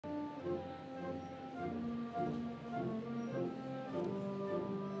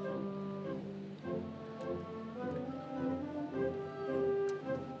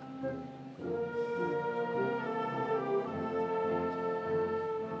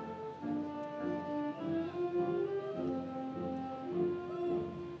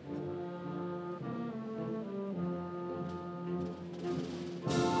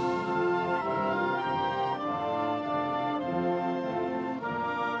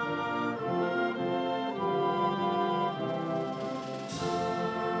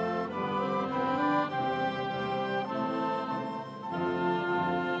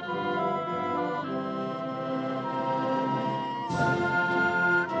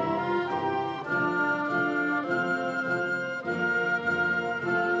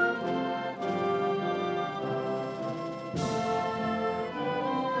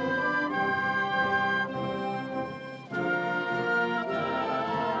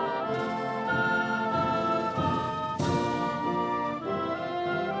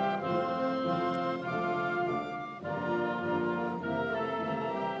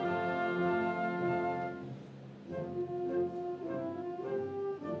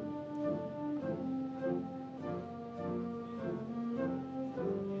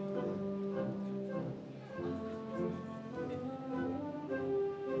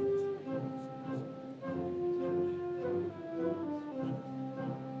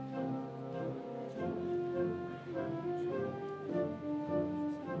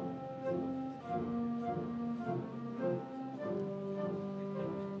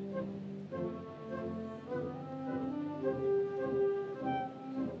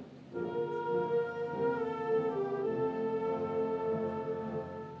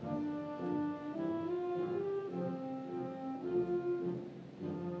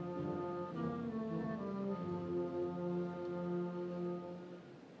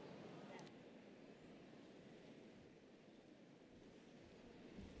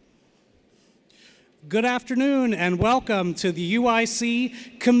Good afternoon and welcome to the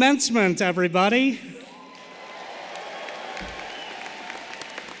UIC Commencement, everybody.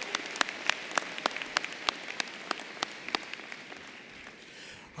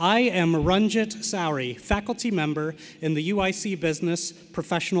 I am Ranjit Sauri, faculty member in the UIC Business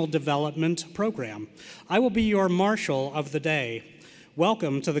Professional Development Program. I will be your marshal of the day.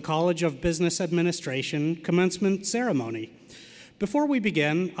 Welcome to the College of Business Administration Commencement Ceremony. Before we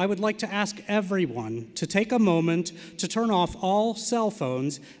begin, I would like to ask everyone to take a moment to turn off all cell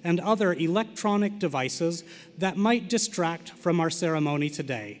phones and other electronic devices that might distract from our ceremony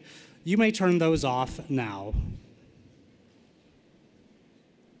today. You may turn those off now.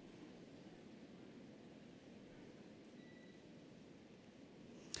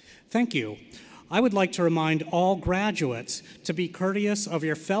 Thank you. I would like to remind all graduates to be courteous of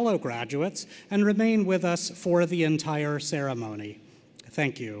your fellow graduates and remain with us for the entire ceremony.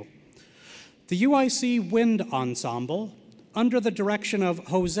 Thank you. The UIC Wind Ensemble, under the direction of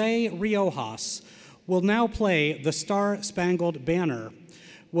Jose Riojas, will now play the Star-Spangled Banner.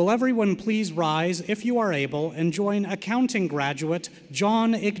 Will everyone please rise, if you are able, and join accounting graduate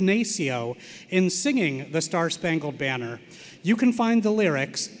John Ignacio in singing the Star-Spangled Banner. You can find the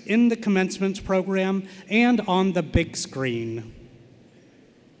lyrics in the commencement program and on the big screen.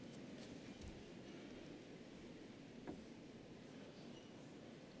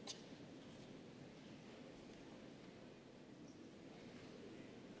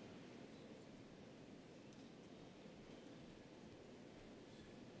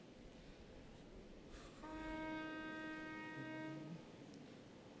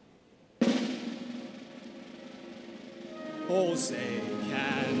 Oh, say,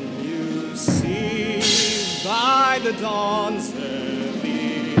 can you see by the dawn's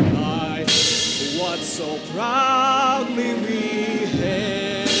early light what so proudly we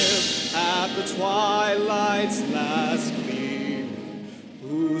hailed at the twilight's last gleam,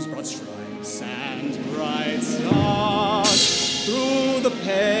 whose broad stripes and bright stars through the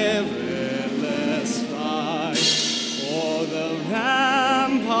perilous fight o'er the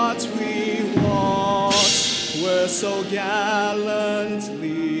ramparts we walked were so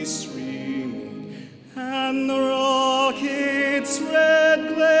gallantly streaming, and the rocket's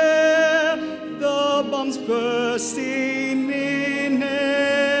red glare, the bombs bursting in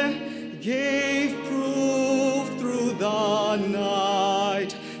air, gave proof through the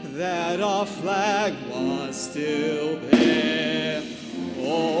night that our flag was still there.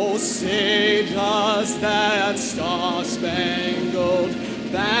 Oh, say does that star-spangled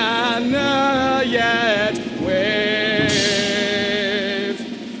banner yet wave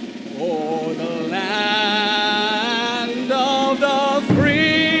o'er the land of the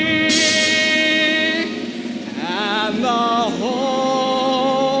free and the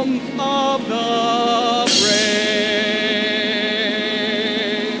home of the brave.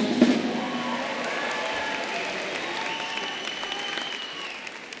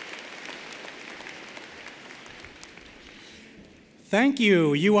 Thank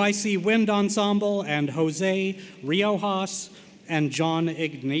you, UIC Wind Ensemble and Jose Riojas and John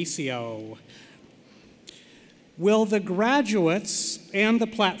Ignacio. Will the graduates and the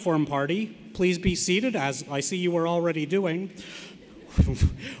platform party please be seated, as I see you are already doing,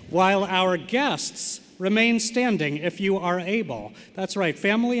 while our guests remain standing if you are able. That's right,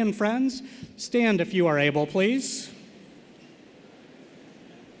 family and friends, stand if you are able, please.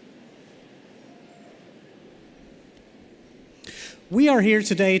 We are here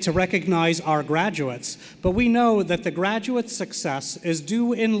today to recognize our graduates, but we know that the graduates' success is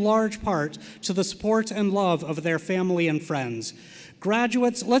due in large part to the support and love of their family and friends.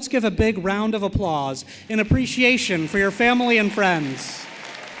 Graduates, let's give a big round of applause in appreciation for your family and friends.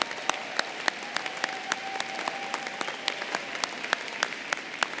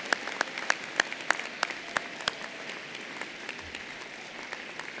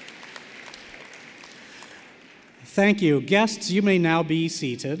 Thank you. Guests, you may now be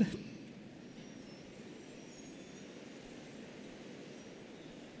seated.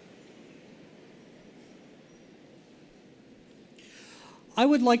 I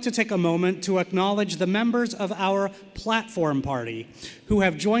would like to take a moment to acknowledge the members of our platform party who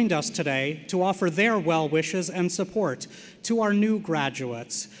have joined us today to offer their well wishes and support to our new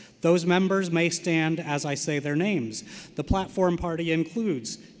graduates. Those members may stand as I say their names. The platform party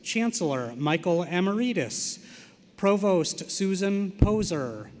includes Chancellor Michael Amaritis, Provost Susan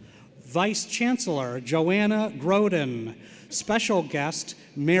Poser, Vice Chancellor Joanna Groden, Special Guest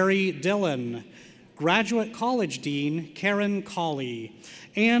Mary Dillon, Graduate College Dean Karen Colley,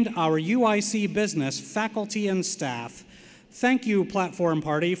 and our UIC Business faculty and staff. Thank you, Platform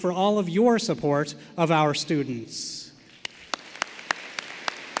Party, for all of your support of our students.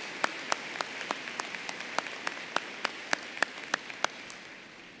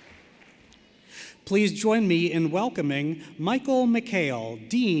 Please join me in welcoming Michael McHale,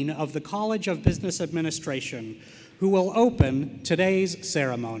 Dean of the College of Business Administration, who will open today's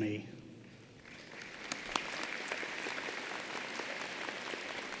ceremony.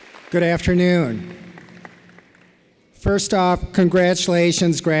 Good afternoon. First off,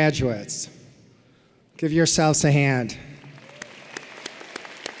 congratulations, graduates. Give yourselves a hand.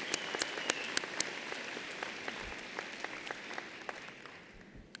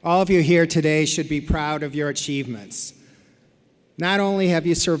 All of you here today should be proud of your achievements. Not only have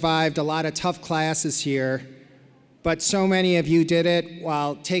you survived a lot of tough classes here, but so many of you did it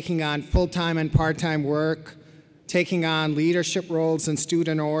while taking on full-time and part-time work, taking on leadership roles in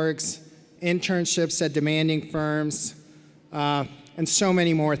student orgs, internships at demanding firms, and so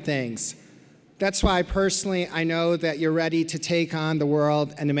many more things. That's why personally I know that you're ready to take on the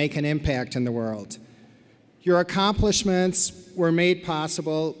world and to make an impact in the world. Your accomplishments were made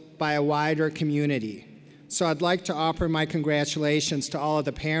possible by a wider community. So I'd like to offer my congratulations to all of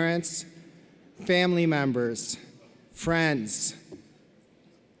the parents, family members, friends,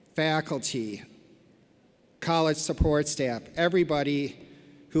 faculty, college support staff, everybody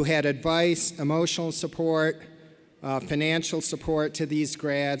who had advice, emotional support, financial support to these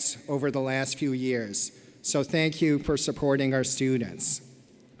grads over the last few years. So thank you for supporting our students.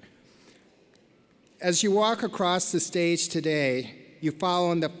 As you walk across the stage today, you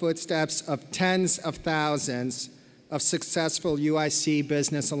follow in the footsteps of tens of thousands of successful UIC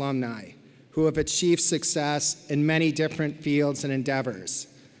business alumni who have achieved success in many different fields and endeavors.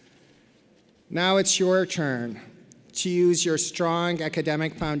 Now it's your turn to use your strong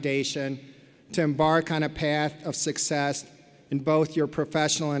academic foundation to embark on a path of success in both your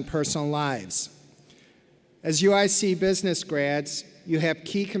professional and personal lives. As UIC business grads, you have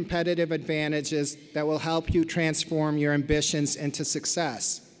key competitive advantages that will help you transform your ambitions into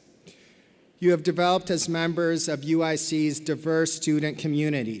success. You have developed as members of UIC's diverse student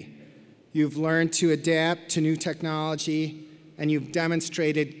community. You've learned to adapt to new technology, and you've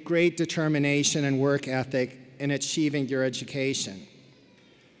demonstrated great determination and work ethic in achieving your education.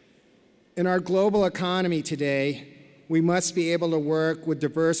 In our global economy today, we must be able to work with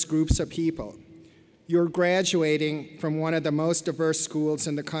diverse groups of people. You're graduating from one of the most diverse schools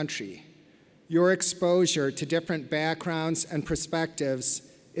in the country. Your exposure to different backgrounds and perspectives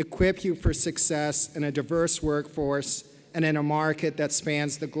equip you for success in a diverse workforce and in a market that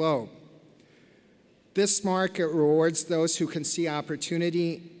spans the globe. This market rewards those who can see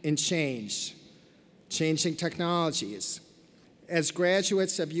opportunity in changing technologies. As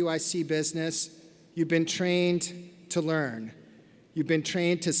graduates of UIC Business, you've been trained to learn. You've been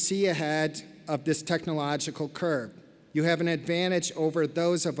trained to see ahead of this technological curve. You have an advantage over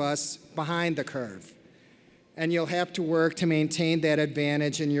those of us behind the curve, and you'll have to work to maintain that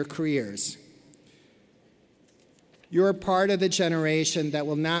advantage in your careers. You're part of the generation that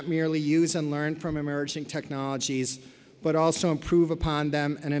will not merely use and learn from emerging technologies, but also improve upon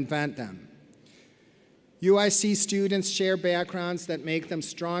them and invent them. UIC students share backgrounds that make them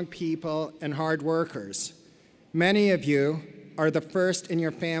strong people and hard workers. Many of you are the first in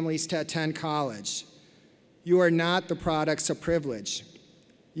your families to attend college. You are not the products of privilege.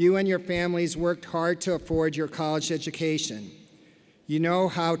 You and your families worked hard to afford your college education. You know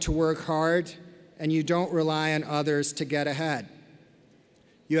how to work hard, and you don't rely on others to get ahead.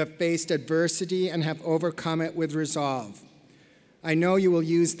 You have faced adversity and have overcome it with resolve. I know you will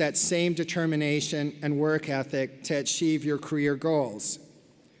use that same determination and work ethic to achieve your career goals.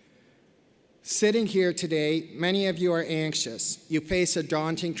 Sitting here today, many of you are anxious. You face a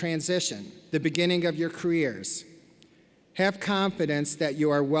daunting transition, the beginning of your careers. Have confidence that you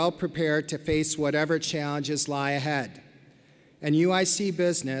are well prepared to face whatever challenges lie ahead. And UIC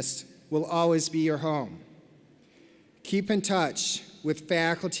Business will always be your home. Keep in touch with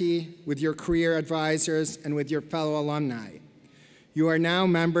faculty, with your career advisors, and with your fellow alumni. You are now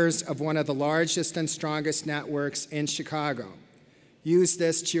members of one of the largest and strongest networks in Chicago. Use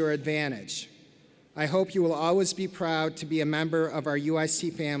this to your advantage. I hope you will always be proud to be a member of our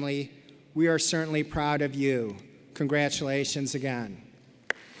UIC family. We are certainly proud of you. Congratulations again.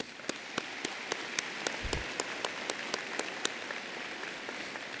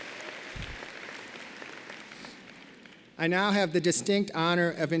 I now have the distinct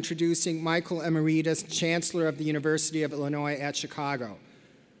honor of introducing Michael Emeritus, Chancellor of the University of Illinois at Chicago.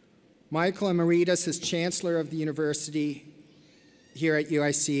 Michael Emeritus is Chancellor of the University here at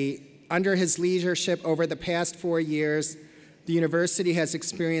UIC. Under his leadership over the past 4 years, The university has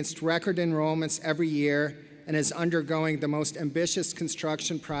experienced record enrollments every year and is undergoing the most ambitious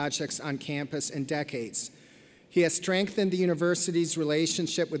construction projects on campus in decades. He has strengthened the university's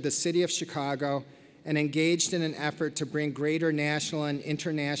relationship with the city of Chicago and engaged in an effort to bring greater national and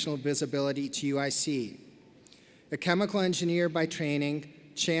international visibility to UIC. A chemical engineer by training,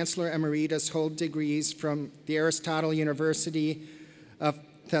 Chancellor Emeritus holds degrees from the Aristotle University of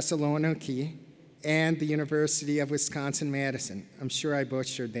Thessaloniki and the University of Wisconsin-Madison. I'm sure I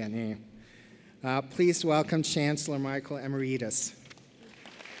butchered that name. Please welcome Chancellor Michael Emeritus.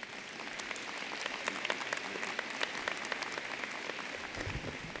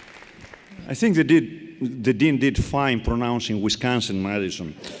 I think the dean did fine pronouncing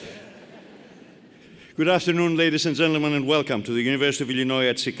Wisconsin-Madison. Good afternoon, ladies and gentlemen, and welcome to the University of Illinois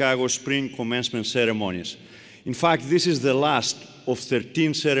at Chicago Spring Commencement ceremonies. In fact, this is the last of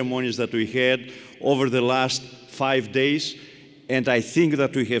 13 ceremonies that we had over the last 5 days, and I think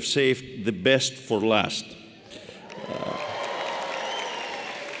that we have saved the best for last.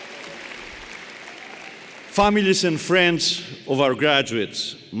 Families and friends of our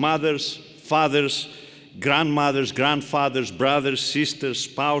graduates, mothers, fathers, grandmothers, grandfathers, brothers, sisters,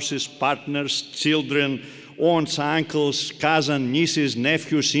 spouses, partners, children, aunts, uncles, cousins, nieces,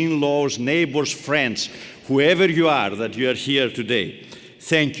 nephews, in-laws, neighbors, friends, whoever you are that you are here today,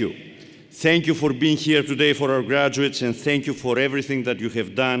 thank you. Thank you for being here today for our graduates, and thank you for everything that you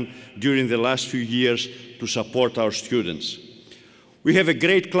have done during the last few years to support our students. We have a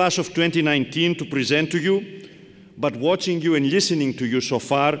great class of 2019 to present to you, but watching you and listening to you so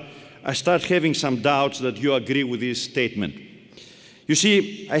far, I start having some doubts that you agree with this statement. You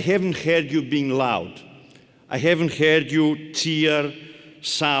see, I haven't heard you being loud. I haven't heard you cheer,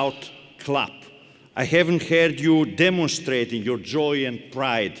 shout, clap. I haven't heard you demonstrating your joy and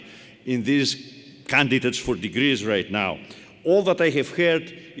pride in these candidates for degrees right now. All that I have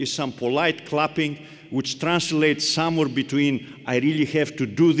heard is some polite clapping, which translates somewhere between, I really have to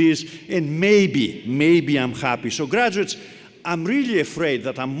do this, and maybe I'm happy. So graduates, I'm really afraid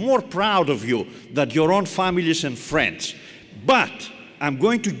that I'm more proud of you than your own families and friends. But I'm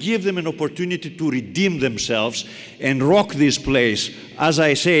going to give them an opportunity to redeem themselves and rock this place as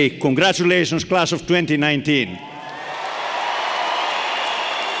I say, congratulations, class of 2019.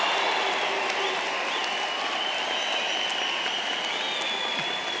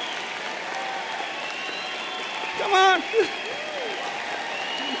 Come on.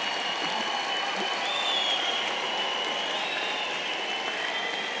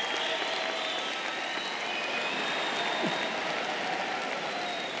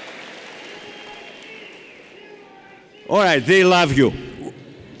 All right, they love you.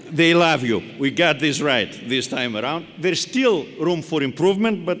 They love you. We got this right this time around. There's still room for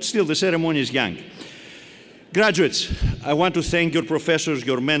improvement, but still the ceremony is young. Graduates, I want to thank your professors,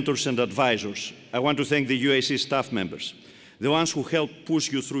 your mentors and advisors. I want to thank the UIC staff members, the ones who helped push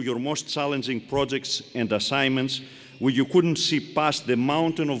you through your most challenging projects and assignments where you couldn't see past the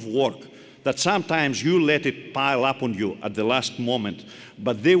mountain of work that sometimes you let it pile up on you at the last moment,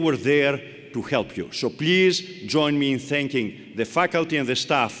 but they were there to help you. So please join me in thanking the faculty and the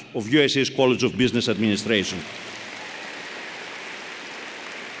staff of UIC's College of Business Administration.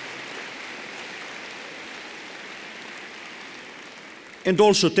 And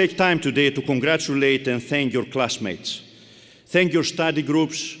also take time today to congratulate and thank your classmates. Thank your study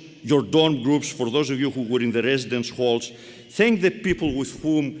groups, your dorm groups, for those of you who were in the residence halls. Thank the people with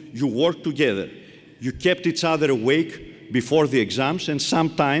whom you worked together. You kept each other awake before the exams, and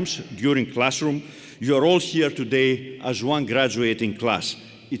sometimes during classroom. You are all here today as one graduating class.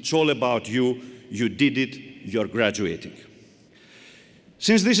 It's all about you. You did it. You're graduating.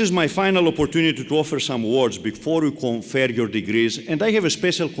 Since this is my final opportunity to offer some words before we confer your degrees, and I have a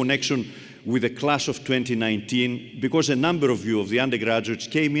special connection with the class of 2019 because a number of you, of the undergraduates,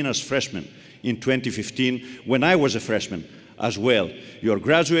 came in as freshmen in 2015 when I was a freshman as well. You're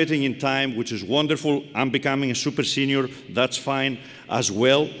graduating in time, which is wonderful. I'm becoming a super senior, that's fine as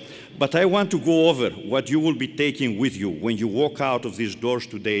well. But I want to go over what you will be taking with you when you walk out of these doors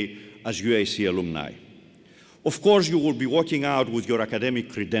today as UIC alumni. Of course, you will be walking out with your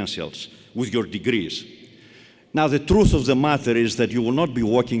academic credentials, with your degrees. Now, the truth of the matter is that you will not be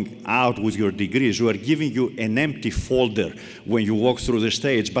walking out with your degrees. We are giving you an empty folder when you walk through the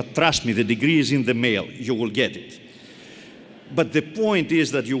stage, but trust me, the degree is in the mail. You will get it. But the point is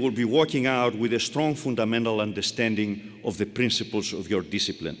that you will be walking out with a strong fundamental understanding of the principles of your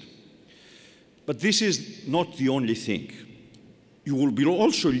discipline. But this is not the only thing. You will be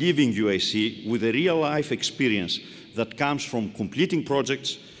also leaving UIC with a real-life experience that comes from completing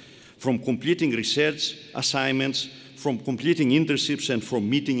projects, from completing research assignments, from completing internships, and from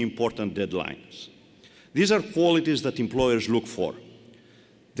meeting important deadlines. These are qualities that employers look for.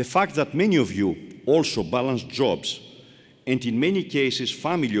 The fact that many of you also balance jobs and in many cases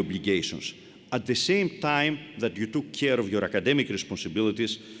family obligations at the same time that you took care of your academic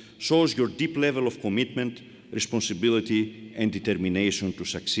responsibilities shows your deep level of commitment, responsibility, and determination to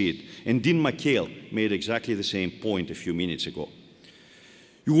succeed. And Dean McHale made exactly the same point a few minutes ago.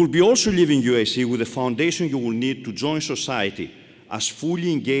 You will be also leaving UIC with a foundation you will need to join society as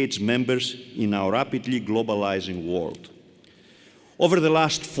fully engaged members in our rapidly globalizing world. Over the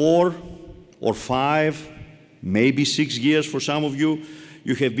last 4 or 5, maybe 6 years for some of you,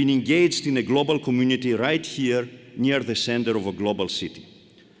 you have been engaged in a global community right here near the center of a global city.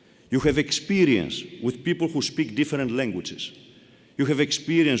 You have experience with people who speak different languages. You have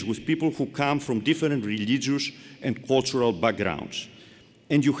experience with people who come from different religious and cultural backgrounds.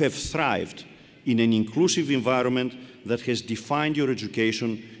 And you have thrived in an inclusive environment that has defined your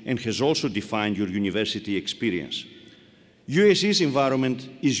education and has also defined your university experience. UIC's environment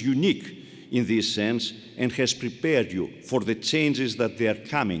is unique in this sense and has prepared you for the changes that they are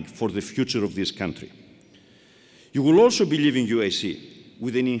coming for the future of this country. You will also be leaving UIC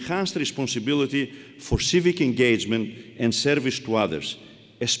with an enhanced responsibility for civic engagement and service to others,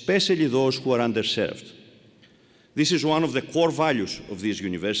 especially those who are underserved. This is one of the core values of this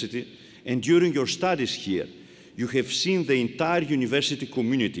university, and during your studies here, you have seen the entire university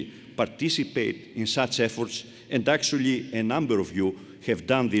community participate in such efforts, and actually a number of you have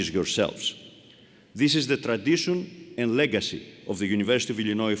done this yourselves. This is the tradition and legacy of the University of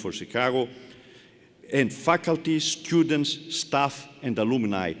Illinois for Chicago, and faculty, students, staff, and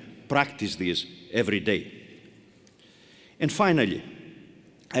alumni practice this every day. And finally,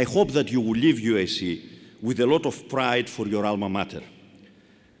 I hope that you will leave UIC with a lot of pride for your alma mater.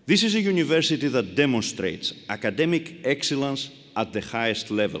 This is a university that demonstrates academic excellence at the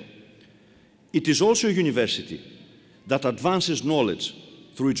highest level. It is also a university that advances knowledge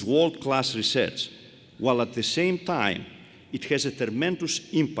through its world-class research, while at the same time, it has a tremendous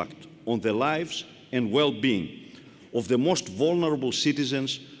impact on the lives and well-being of the most vulnerable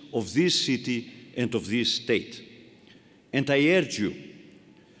citizens of this city and of this state. And I urge you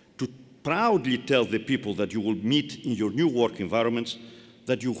to proudly tell the people that you will meet in your new work environments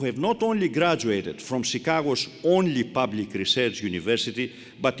that you have not only graduated from Chicago's only public research university,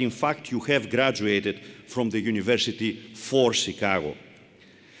 but in fact you have graduated from the University for Chicago.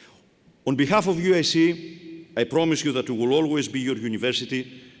 On behalf of UIC, I promise you that we will always be your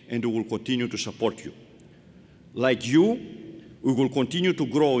university and we will continue to support you. Like you, we will continue to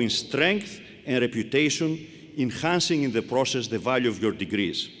grow in strength and reputation, enhancing in the process the value of your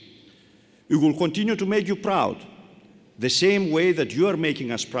degrees. We will continue to make you proud, the same way that you are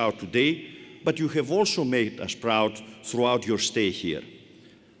making us proud today, but you have also made us proud throughout your stay here.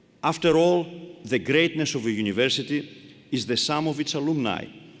 After all, the greatness of a university is the sum of its alumni,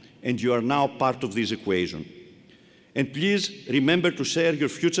 and you are now part of this equation. And please remember to share your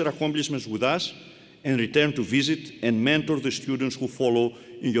future accomplishments with us and return to visit and mentor the students who follow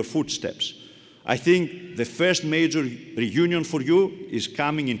in your footsteps. I think the first major reunion for you is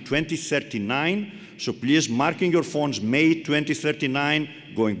coming in 2039, so please mark in your phones May 2039,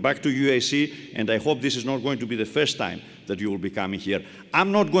 going back to UIC, and I hope this is not going to be the first time that you will be coming here.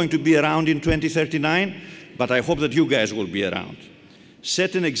 I'm not going to be around in 2039, but I hope that you guys will be around.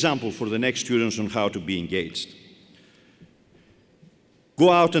 Set an example for the next students on how to be engaged. Go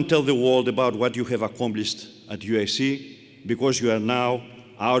out and tell the world about what you have accomplished at UIC, because you are now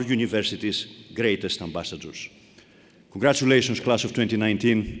our university's greatest ambassadors. Congratulations, class of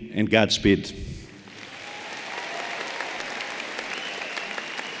 2019, and Godspeed.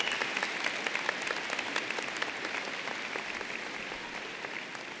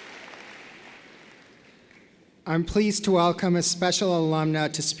 I'm pleased to welcome a special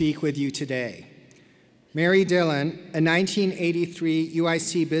alumna to speak with you today. Mary Dillon, a 1983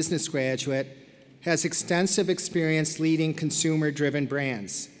 UIC business graduate, has extensive experience leading consumer-driven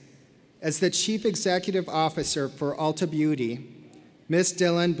brands. As the Chief Executive Officer for Ulta Beauty, Ms.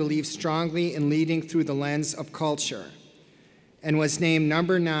 Dillon believes strongly in leading through the lens of culture and was named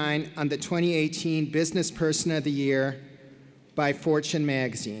number 9 on the 2018 Business Person of the Year by Fortune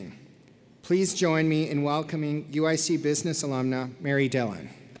magazine. Please join me in welcoming UIC business alumna Mary Dillon.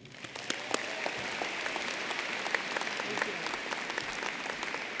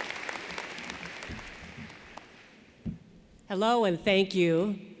 Hello, and thank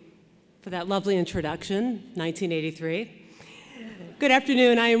you for that lovely introduction, 1983. Good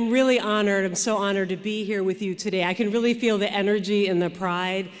afternoon. I am really honored. I'm so honored to be here with you today. I can really feel the energy and the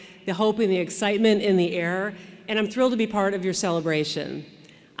pride, the hope and the excitement in the air. and I'm thrilled to be part of your celebration.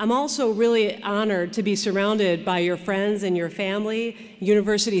 I'm also really honored to be surrounded by your friends and your family,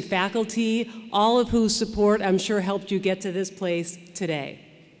 university faculty, all of whose support I'm sure helped you get to this place today.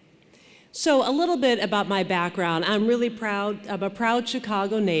 So a little bit about my background. I'm a proud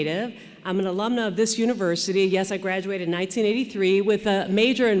Chicago native. I'm an alumna of this university. Yes, I graduated in 1983 with a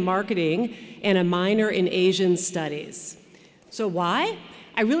major in marketing and a minor in Asian studies. So why?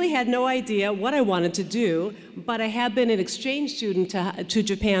 I really had no idea what I wanted to do, but I had been an exchange student to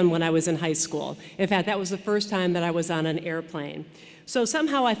Japan when I was in high school. In fact, that was the first time that I was on an airplane. So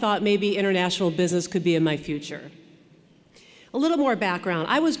somehow I thought maybe international business could be in my future. A little more background.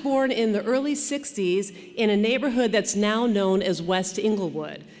 I was born in the early 60s in a neighborhood that's now known as West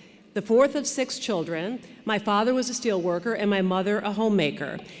Inglewood. The fourth of 6 children. My father was a steel worker and my mother a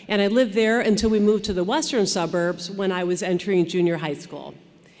homemaker. And I lived there until we moved to the western suburbs when I was entering junior high school.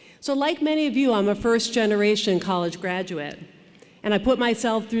 So like many of you, I'm a first-generation college graduate. And I put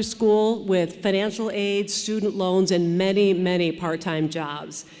myself through school with financial aid, student loans, and many, many part-time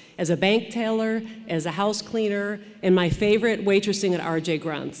jobs. As a bank teller, as a house cleaner, and my favorite, waitressing at R.J.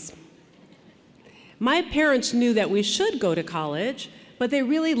 Grunt's. My parents knew that we should go to college, but they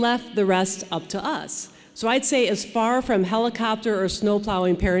really left the rest up to us. So I'd say as far from helicopter or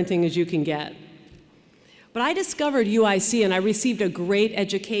snowplowing parenting as you can get. But I discovered UIC and I received a great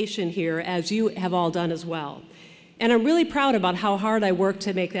education here, as you have all done as well. And I'm really proud about how hard I worked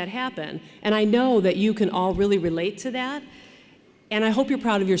to make that happen. And I know that you can all really relate to that. And I hope you're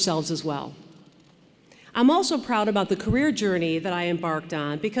proud of yourselves as well. I'm also proud about the career journey that I embarked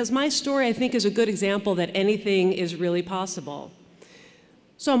on, because my story, I think, is a good example that anything is really possible.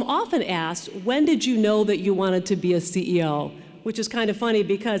 So I'm often asked, when did you know that you wanted to be a CEO? Which is kind of funny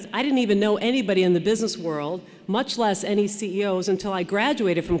because I didn't even know anybody in the business world, much less any CEOs, until I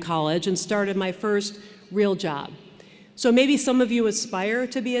graduated from college and started my first real job. So maybe some of you aspire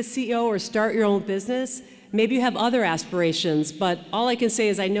to be a CEO or start your own business. Maybe you have other aspirations, but all I can say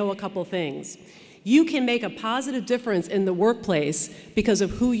is I know a couple things. You can make a positive difference in the workplace because of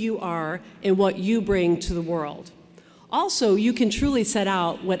who you are and what you bring to the world. Also, you can truly set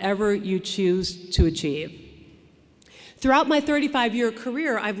out whatever you choose to achieve. Throughout my 35-year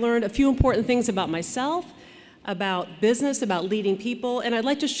career, I've learned a few important things about myself, about business, about leading people, and I'd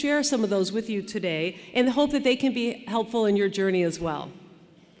like to share some of those with you today in the hope that they can be helpful in your journey as well.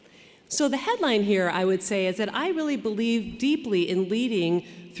 So the headline here, I would say, is that I really believe deeply in leading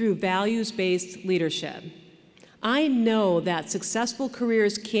through values-based leadership. I know that successful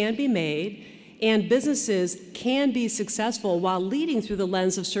careers can be made and businesses can be successful while leading through the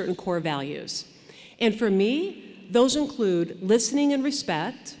lens of certain core values. And for me, those include listening and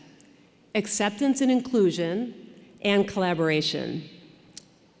respect, acceptance and inclusion, and collaboration.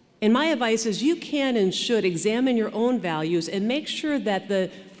 And my advice is you can and should examine your own values and make sure that the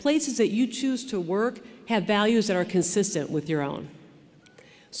places that you choose to work have values that are consistent with your own.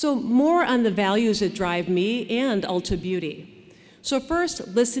 So more on the values that drive me and Ulta Beauty. So first,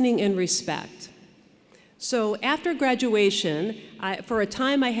 listening and respect. So after graduation, for a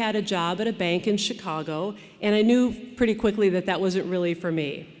time I had a job at a bank in Chicago, and I knew pretty quickly that that wasn't really for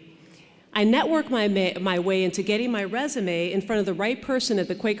me. I networked my way into getting my resume in front of the right person at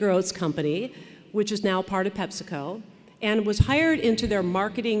the Quaker Oats Company, which is now part of PepsiCo, and was hired into their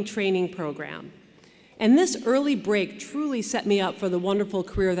marketing training program. And this early break truly set me up for the wonderful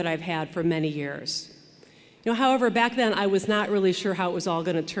career that I've had for many years. However, back then I was not really sure how it was all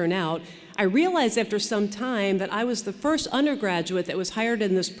going to turn out. I realized after some time that I was the first undergraduate that was hired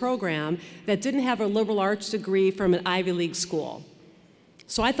in this program that didn't have a liberal arts degree from an Ivy League school.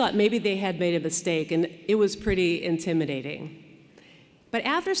 So I thought maybe they had made a mistake, and it was pretty intimidating. But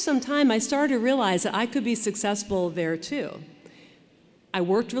after some time, I started to realize that I could be successful there too. I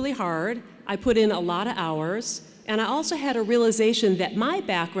worked really hard, I put in a lot of hours, and I also had a realization that my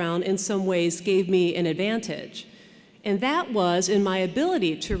background in some ways gave me an advantage. And that was in my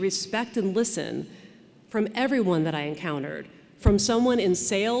ability to respect and listen from everyone that I encountered, from someone in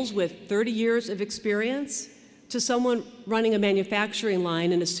sales with 30 years of experience to someone running a manufacturing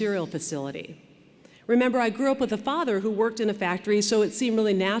line in a cereal facility. Remember, I grew up with a father who worked in a factory, so it seemed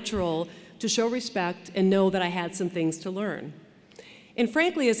really natural to show respect and know that I had some things to learn. And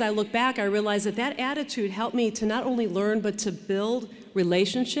frankly, as I look back, I realized that that attitude helped me to not only learn, but to build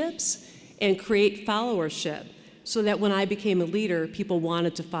relationships and create followership, so that when I became a leader, people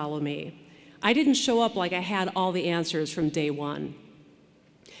wanted to follow me. I didn't show up like I had all the answers from day one.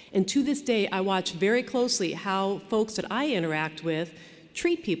 And to this day, I watch very closely how folks that I interact with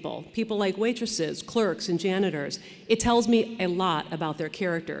treat people like waitresses, clerks, and janitors. It tells me a lot about their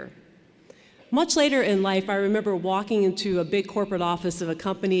character. Much later in life, I remember walking into a big corporate office of a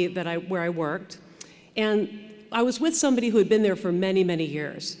company where I worked, and I was with somebody who had been there for many, many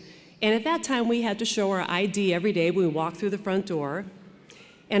years. And at that time, we had to show our ID every day when we walked through the front door,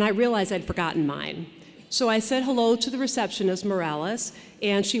 and I realized I'd forgotten mine. So I said hello to the receptionist, Morales,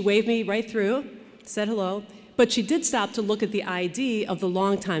 and she waved me right through, said hello, but she did stop to look at the ID of the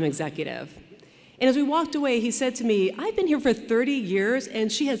longtime executive. And as we walked away, he said to me, I've been here for 30 years,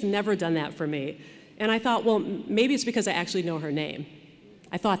 and she has never done that for me. And I thought, well, maybe it's because I actually know her name.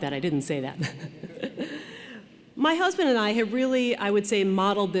 I thought that, I didn't say that. My husband and I have really, I would say,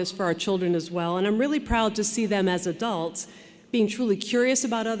 modeled this for our children as well, and I'm really proud to see them as adults being truly curious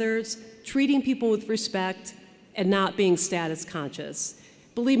about others, treating people with respect, and not being status conscious.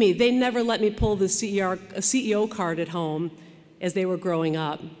 Believe me, they never let me pull the CEO card at home as they were growing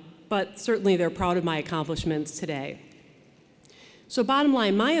up, but certainly they're proud of my accomplishments today. So bottom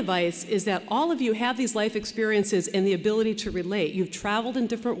line, my advice is that all of you have these life experiences and the ability to relate. You've traveled in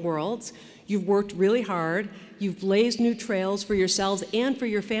different worlds, you've worked really hard, you've blazed new trails for yourselves and for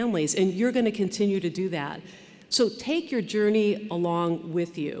your families, and you're going to continue to do that. So take your journey along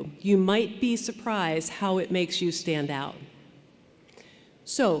with you. You might be surprised how it makes you stand out.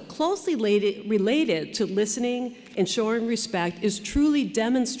 So closely related to listening and showing respect is truly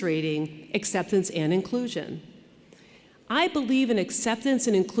demonstrating acceptance and inclusion. I believe in acceptance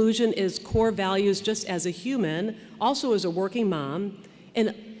and inclusion as core values just as a human, also as a working mom,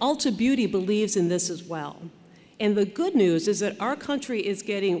 and Ulta Beauty believes in this as well. And the good news is that our country is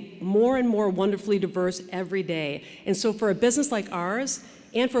getting more and more wonderfully diverse every day. And so for a business like ours,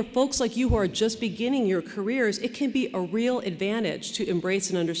 and for folks like you who are just beginning your careers, it can be a real advantage to embrace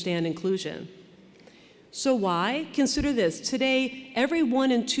and understand inclusion. So why? Consider this. Today, every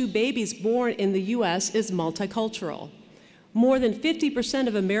 1 in 2 babies born in the US is multicultural. More than 50%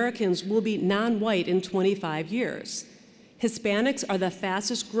 of Americans will be non-white in 25 years. Hispanics are the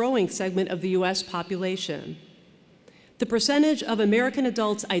fastest growing segment of the US population. The percentage of American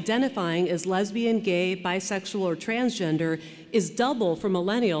adults identifying as lesbian, gay, bisexual, or transgender is double for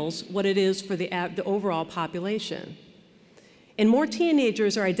millennials what it is for the overall population. And more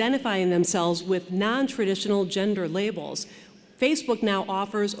teenagers are identifying themselves with non-traditional gender labels. Facebook now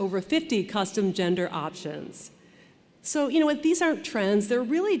offers over 50 custom gender options. So, you know what, these aren't trends, they're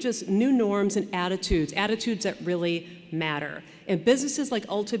really just new norms and attitudes that really matter. And businesses like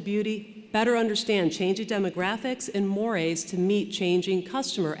Ulta Beauty better understand changing demographics and mores to meet changing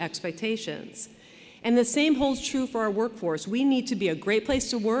customer expectations. And the same holds true for our workforce. We need to be a great place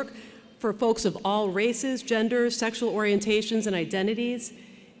to work for folks of all races, genders, sexual orientations, and identities.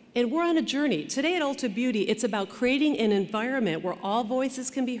 And we're on a journey. Today at Ulta Beauty, it's about creating an environment where all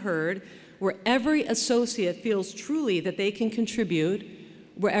voices can be heard, where every associate feels truly that they can contribute,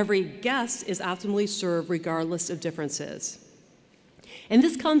 where every guest is optimally served regardless of differences. And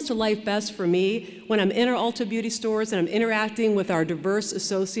this comes to life best for me when I'm in our Ulta Beauty stores and I'm interacting with our diverse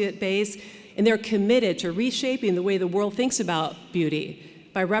associate base, and they're committed to reshaping the way the world thinks about beauty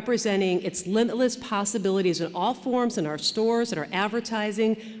by representing its limitless possibilities in all forms in our stores, in our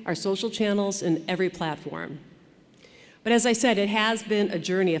advertising, our social channels, and every platform. But as I said, it has been a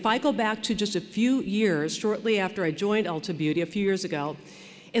journey. If I go back to just a few years, shortly after I joined Ulta Beauty a few years ago,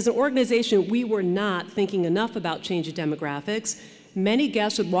 as an organization, we were not thinking enough about changing demographics. Many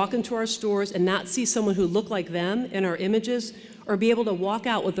guests would walk into our stores and not see someone who looked like them in our images or be able to walk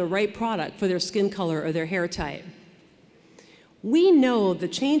out with the right product for their skin color or their hair type. We know the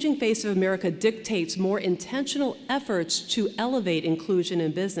changing face of America dictates more intentional efforts to elevate inclusion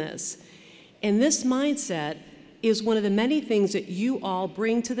in business. And this mindset is one of the many things that you all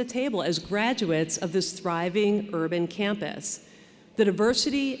bring to the table as graduates of this thriving urban campus. The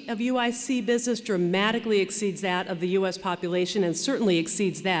diversity of UIC business dramatically exceeds that of the US population and certainly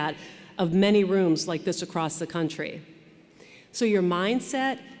exceeds that of many rooms like this across the country. So your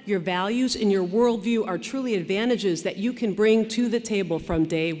mindset, your values, and your worldview are truly advantages that you can bring to the table from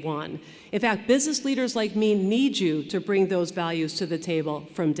day one. In fact, business leaders like me need you to bring those values to the table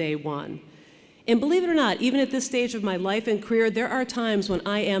from day one. And believe it or not, even at this stage of my life and career, there are times when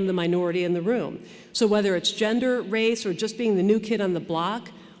I am the minority in the room. So whether it's gender, race, or just being the new kid on the block,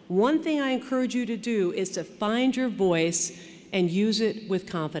 one thing I encourage you to do is to find your voice and use it with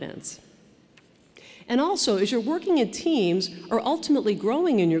confidence. And also, as you're working in teams or ultimately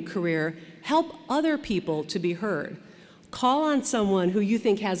growing in your career, help other people to be heard. Call on someone who you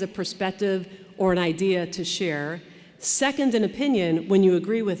think has a perspective or an idea to share. Second an opinion when you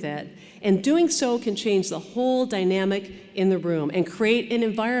agree with it. And doing so can change the whole dynamic in the room and create an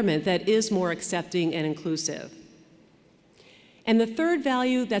environment that is more accepting and inclusive. And the third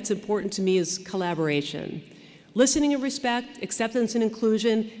value that's important to me is collaboration. Listening and respect, acceptance and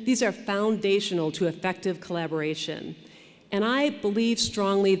inclusion, these are foundational to effective collaboration. And I believe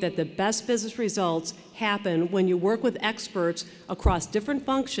strongly that the best business results happen when you work with experts across different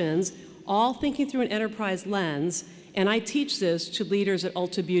functions, all thinking through an enterprise lens, and I teach this to leaders at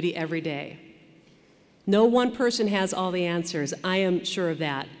Ulta Beauty every day. No one person has all the answers, I am sure of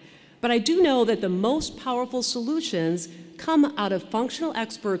that. But I do know that the most powerful solutions come out of functional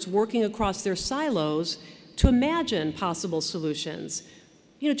experts working across their silos to imagine possible solutions.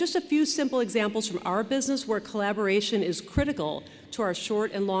 Just a few simple examples from our business where collaboration is critical to our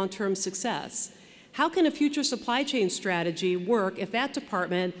short and long-term success. How can a future supply chain strategy work if that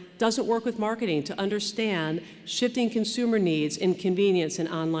department doesn't work with marketing to understand shifting consumer needs in convenience and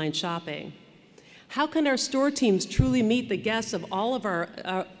online shopping? How can our store teams truly meet the needs of all of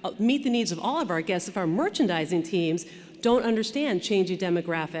our guests if our merchandising teams don't understand changing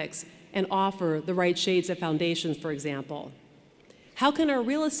demographics and offer the right shades of foundations, for example? How can our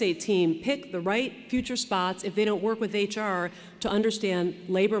real estate team pick the right future spots if they don't work with HR to understand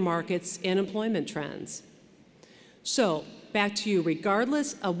labor markets and employment trends? So, back to you,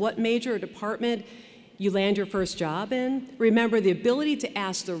 regardless of what major or department you land your first job in, remember the ability to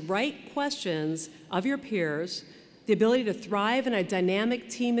ask the right questions of your peers, the ability to thrive in a dynamic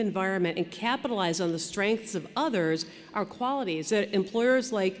team environment and capitalize on the strengths of others are qualities that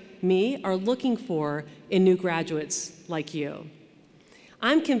employers like me are looking for in new graduates like you.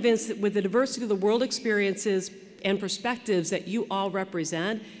 I'm convinced that with the diversity of the world experiences and perspectives that you all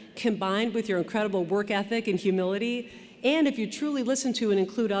represent, combined with your incredible work ethic and humility, and if you truly listen to and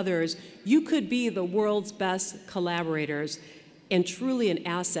include others, you could be the world's best collaborators and truly an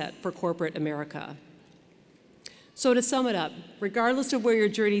asset for corporate America. So to sum it up, regardless of where your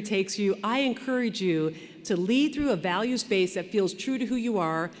journey takes you, I encourage you to lead through a values base that feels true to who you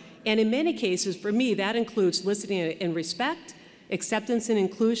are, and in many cases, for me, that includes listening and respect, acceptance and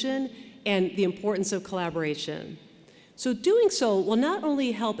inclusion, and the importance of collaboration. So doing so will not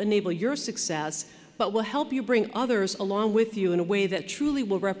only help enable your success, but will help you bring others along with you in a way that truly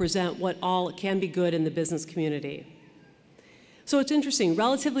will represent what all can be good in the business community. So it's interesting,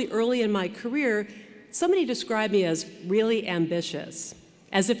 relatively early in my career, somebody described me as really ambitious,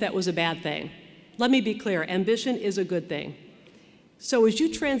 as if that was a bad thing. Let me be clear, ambition is a good thing. So as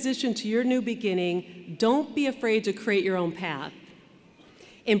you transition to your new beginning, don't be afraid to create your own path.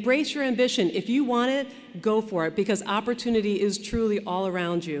 Embrace your ambition. If you want it, go for it, because opportunity is truly all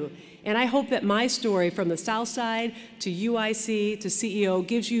around you. And I hope that my story from the South Side to UIC to CEO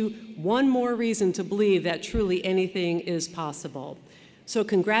gives you one more reason to believe that truly anything is possible. So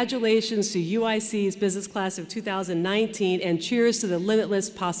congratulations to UIC's Business Class of 2019, and cheers to the limitless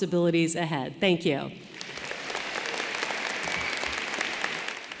possibilities ahead. Thank you.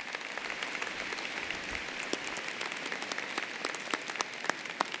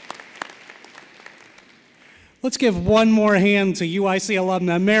 Let's give one more hand to UIC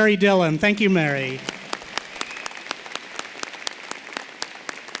alumna Mary Dillon. Thank you, Mary.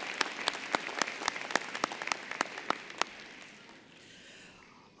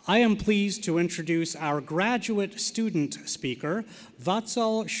 I am pleased to introduce our graduate student speaker,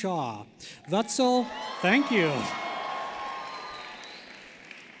 Vatsal Shah. Vatsal, thank you.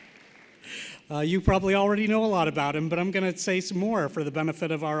 You probably already know a lot about him, but I'm going to say some more for the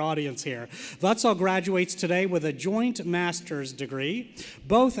benefit of our audience here. Vatsal graduates today with a joint master's degree,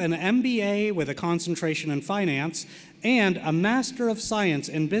 both an MBA with a concentration in finance and a Master of Science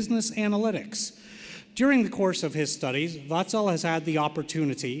in Business Analytics. During the course of his studies, Vatsal has had the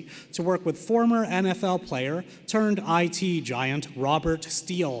opportunity to work with former NFL player turned IT giant Robert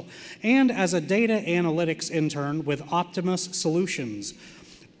Steele, and as a data analytics intern with Optimus Solutions.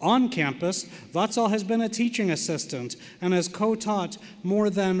 On campus, Vatsal has been a teaching assistant and has co-taught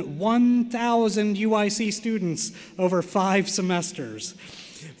more than 1,000 UIC students over 5 semesters.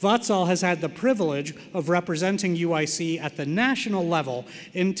 Vatsal has had the privilege of representing UIC at the national level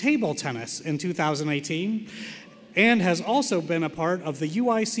in table tennis in 2018 and has also been a part of the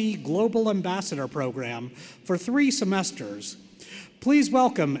UIC Global Ambassador Program for 3 semesters. Please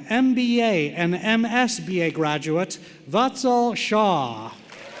welcome MBA and MSBA graduate Vatsal Shah.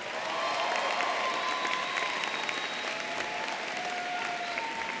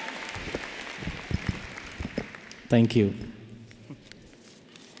 Thank you.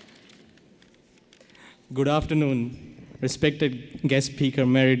 Good afternoon, respected guest speaker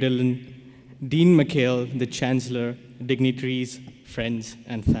Mary Dillon, Dean McHale, the Chancellor, dignitaries, friends,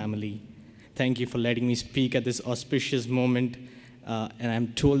 and family. Thank you for letting me speak at this auspicious moment, and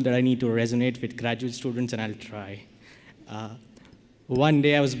I'm told that I need to resonate with graduate students, and I'll try. One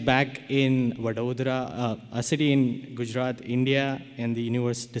day I was back in Vadodara, a city in Gujarat, India, and the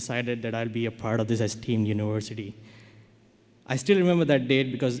universe decided that I'll be a part of this esteemed university. I still remember that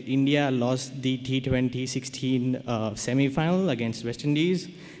date because India lost the T20 16 semi-final against West Indies,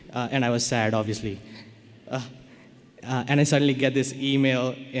 and I was sad, obviously. And I suddenly get this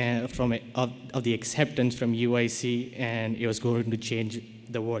email of the acceptance from UIC, and it was going to change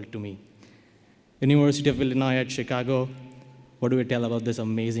the world to me. University of Illinois at Chicago, what do we tell about this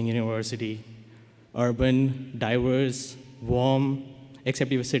amazing university? Urban, diverse, warm,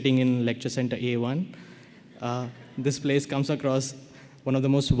 except you were sitting in Lecture Center A1. This place comes across one of the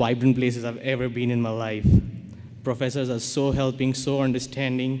most vibrant places I've ever been in my life. Professors are so helping, so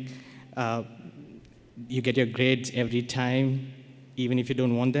understanding. You get your grades every time, even if you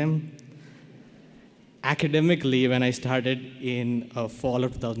don't want them. Academically, when I started in fall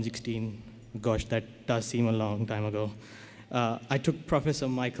of 2016, gosh, that does seem a long time ago, I took Professor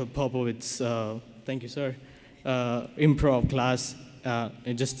Michael Popowitz's, thank you, sir, improv class.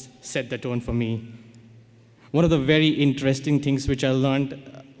 It just set the tone for me. One of the very interesting things which I learned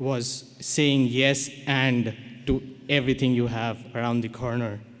was saying yes and to everything you have around the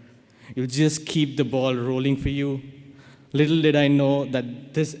corner. You'll just keep the ball rolling for you. Little did I know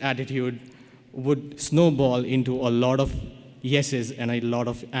that this attitude would snowball into a lot of yeses and a lot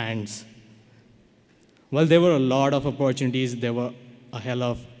of ands. Well, there were a lot of opportunities. There were a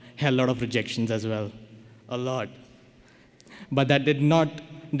hell lot of rejections as well, a lot. But that did not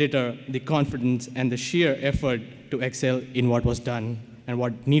deter the confidence and the sheer effort to excel in what was done and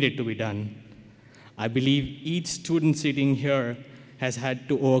what needed to be done. I believe each student sitting here has had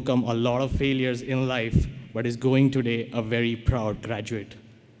to overcome a lot of failures in life, but is going today a very proud graduate.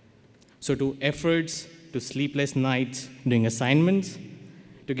 So to efforts, to sleepless nights, doing assignments,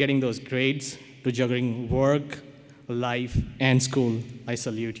 to getting those grades, to juggling work, life, and school, I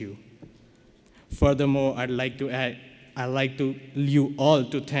salute you. Furthermore, I'd like you all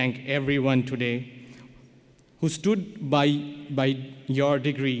to thank everyone today who stood by your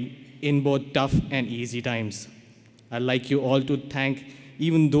degree in both tough and easy times. I'd like you all to thank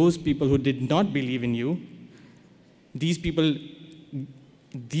even those people who did not believe in you. These people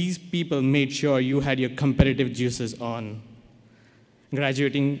made sure you had your competitive juices on.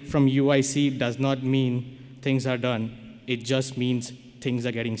 Graduating from UIC does not mean things are done. It just means things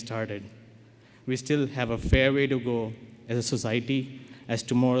are getting started. We still have a fair way to go as a society, as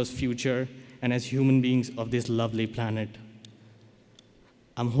tomorrow's future, and as human beings of this lovely planet.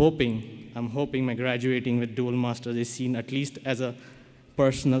 I'm hoping my graduating with dual masters is seen at least as a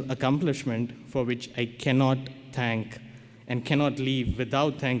personal accomplishment for which I cannot thank and cannot leave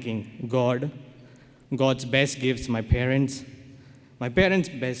without thanking God, God's best gifts, my parents'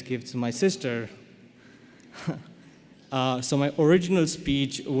 best gifts, my sister. So my original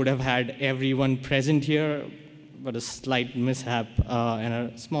speech would have had everyone present here, but a slight mishap and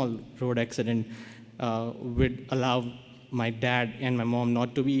a small road accident would allow my dad and my mom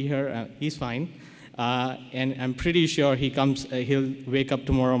not to be here. He's fine. And I'm pretty sure he'll wake up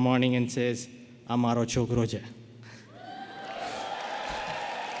tomorrow morning and says, "Amaro chokro je."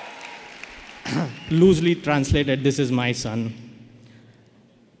 Loosely translated, this is my son.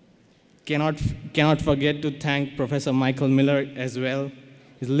 Cannot forget to thank Professor Michael Miller as well.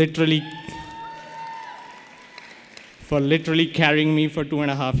 He's literally carrying me for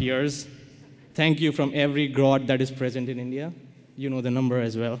 2.5 years. Thank you from every God that is present in India. You know the number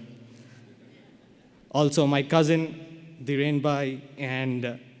as well. Also, my cousin, Dhiren Bhai, and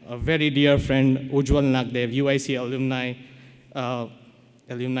a very dear friend, Ujjwal Nagdev, UIC alumni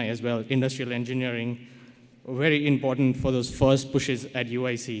as well, industrial engineering, very important for those first pushes at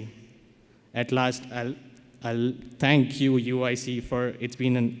UIC. At last, I'll thank you, UIC, for it's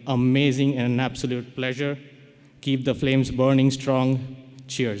been an amazing and an absolute pleasure. Keep the flames burning strong.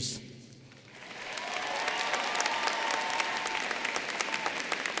 Cheers.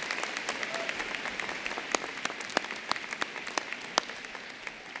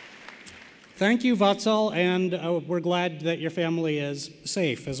 Thank you, Vatsal, and we're glad that your family is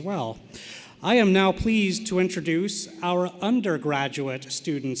safe as well. I am now pleased to introduce our undergraduate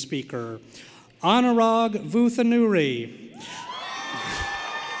student speaker, Anurag Vuthanuri.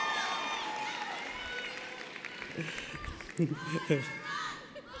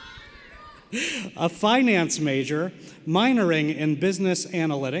 A finance major, minoring in business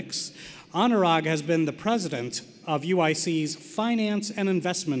analytics, Anurag has been the president of UIC's Finance and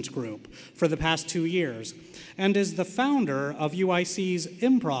Investment Group for the past 2 years and is the founder of UIC's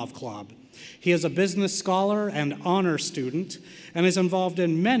Improv Club. He is a business scholar and honor student and is involved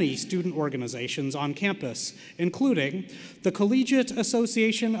in many student organizations on campus, including the Collegiate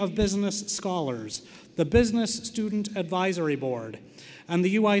Association of Business Scholars, the Business Student Advisory Board, and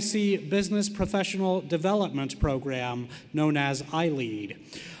the UIC Business Professional Development Program, known as iLead.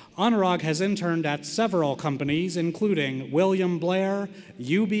 Anurag has interned at several companies, including William Blair,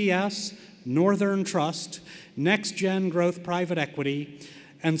 UBS, Northern Trust, Next Gen Growth Private Equity,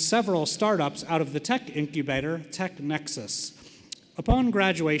 and several startups out of the tech incubator TechNexus. Upon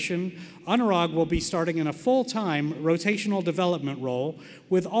graduation, Anurag will be starting in a full-time rotational development role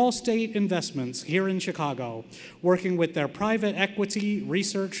with Allstate Investments here in Chicago, working with their private equity,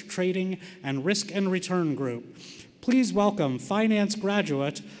 research, trading, and risk and return group. Please welcome finance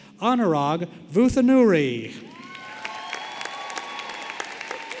graduate Anurag Vuthanuri.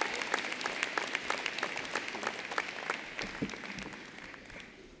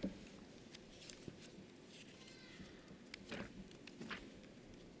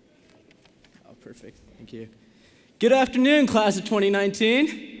 Perfect, thank you. Good afternoon, class of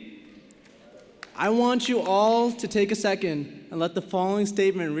 2019. I want you all to take a second and let the following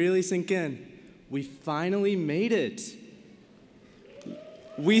statement really sink in. We finally made it.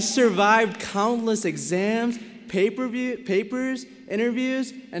 We survived countless exams, papers,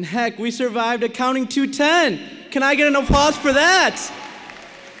 interviews, and heck, we survived Accounting 210. Can I get an applause for that?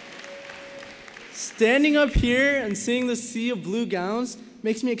 Standing up here and seeing the sea of blue gowns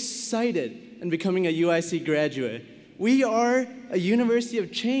makes me excited and becoming a UIC graduate. We are a university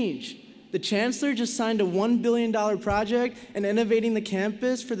of change. The chancellor just signed a $1 billion project and innovating the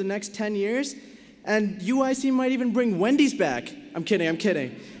campus for the next 10 years, and UIC might even bring Wendy's back. I'm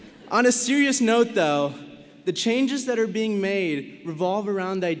kidding. On a serious note though, the changes that are being made revolve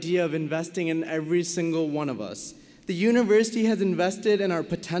around the idea of investing in every single one of us. The university has invested in our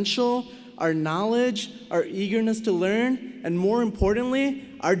potential, our knowledge, our eagerness to learn, and more importantly,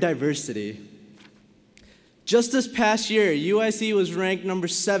 our diversity. Just this past year, UIC was ranked number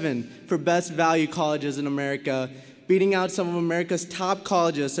 7 for best value colleges in America, beating out some of America's top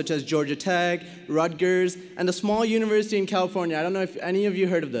colleges such as Georgia Tech, Rutgers, and a small university in California. I don't know if any of you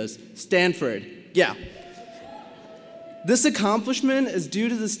heard of this, Stanford. Yeah. This accomplishment is due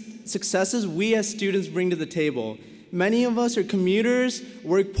to the successes we as students bring to the table. Many of us are commuters,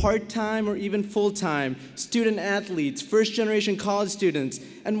 work part-time or even full-time, student athletes, first-generation college students,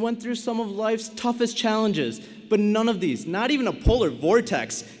 and went through some of life's toughest challenges. But none of these, not even a polar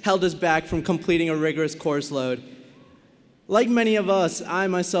vortex, held us back from completing a rigorous course load. Like many of us, I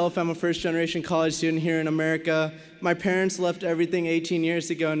myself am a first-generation college student here in America. My parents left everything 18 years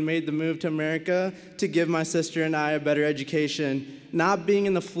ago and made the move to America to give my sister and I a better education. Not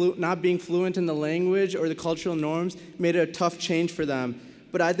being fluent in the language or the cultural norms made it a tough change for them.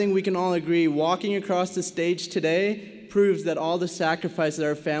 But I think we can all agree, walking across the stage today proves that all the sacrifices that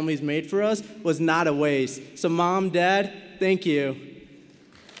our families made for us was not a waste. So Mom, Dad, thank you.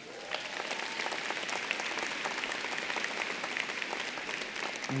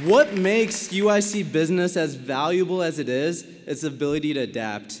 What makes UIC business as valuable as it is its ability to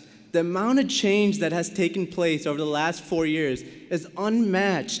adapt. The amount of change that has taken place over the last 4 years is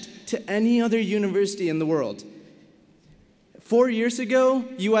unmatched to any other university in the world. 4 years ago,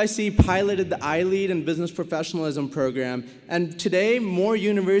 UIC piloted the iLead and Business Professionalism program, and today more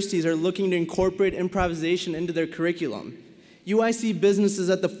universities are looking to incorporate improvisation into their curriculum. UIC Business is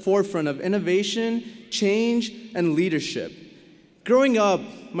at the forefront of innovation, change, and leadership. Growing up,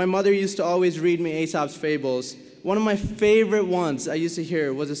 my mother used to always read me Aesop's fables. One of my favorite ones I used to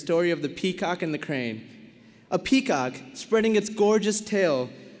hear was a story of the peacock and the crane. A peacock, spreading its gorgeous tail,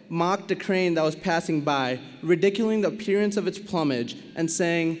 mocked a crane that was passing by, ridiculing the appearance of its plumage, and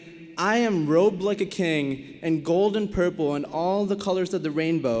saying, "I am robed like a king, in gold and purple and all the colors of the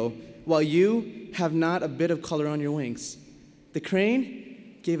rainbow, while you have not a bit of color on your wings." The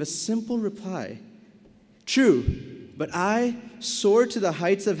crane gave a simple reply, "True, but I soar to the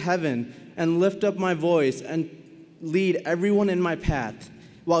heights of heaven and lift up my voice and lead everyone in my path,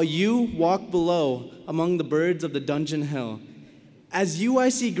 while you walk below among the birds of the dungeon hill." As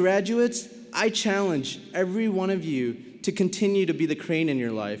UIC graduates, I challenge every one of you to continue to be the crane in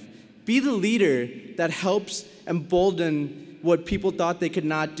your life. Be the leader that helps embolden what people thought they could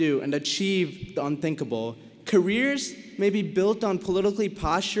not do and achieve the unthinkable. Careers may be built on politically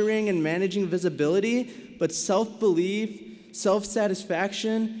posturing and managing visibility, but self-belief,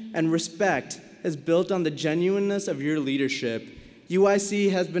 self-satisfaction, and respect is built on the genuineness of your leadership. UIC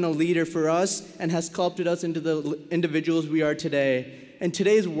has been a leader for us and has sculpted us into the individuals we are today. In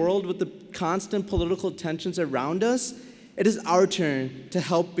today's world, with the constant political tensions around us, It is our turn to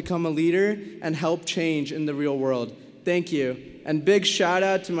help become a leader and help change in the real world. Thank you. And big shout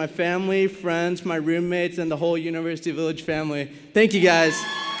out to my family, friends, my roommates, and the whole University Village family. Thank you, guys.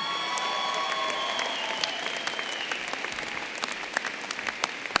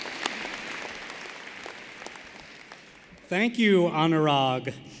 Thank you,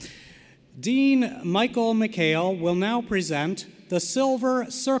 Anurag. Dean Michael McHale will now present the Silver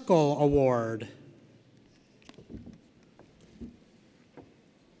Circle Award.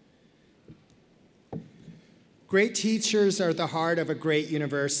 Great teachers are the heart of a great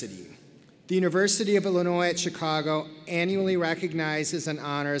university. The University of Illinois at Chicago annually recognizes and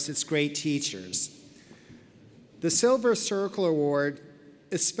honors its great teachers. The Silver Circle Award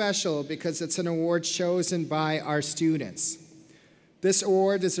is special because it's an award chosen by our students. This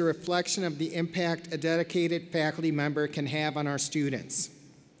award is a reflection of the impact a dedicated faculty member can have on our students.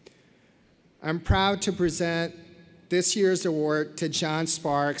 I'm proud to present this year's award to John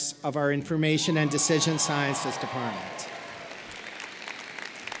Sparks of our Information and Decision Sciences Department.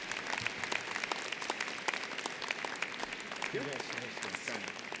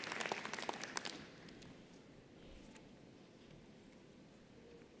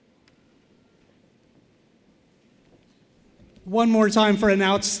 One more time for an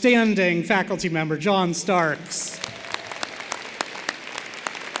outstanding faculty member, John Starks.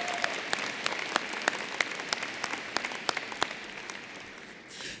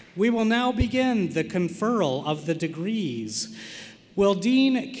 We will now begin the conferral of the degrees. Will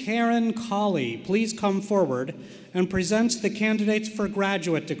Dean Karen Colley please come forward and present the candidates for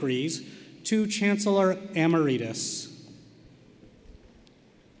graduate degrees to Chancellor Emeritus.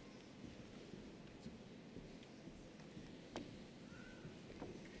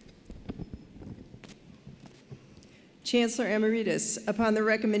 Chancellor Emeritus, upon the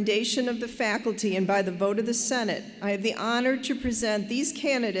recommendation of the faculty and by the vote of the Senate, I have the honor to present these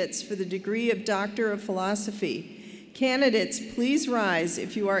candidates for the degree of Doctor of Philosophy. Candidates, please rise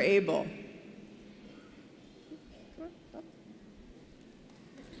if you are able.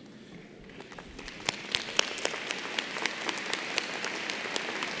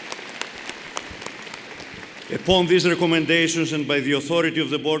 Upon these recommendations and by the authority of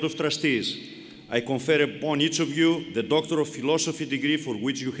the Board of Trustees, I confer upon each of you the Doctor of Philosophy degree for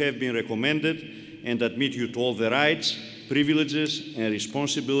which you have been recommended and admit you to all the rights, privileges, and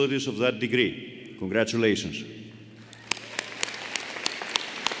responsibilities of that degree. Congratulations.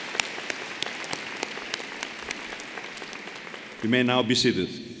 You may now be seated.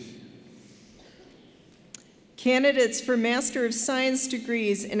 Candidates for Master of Science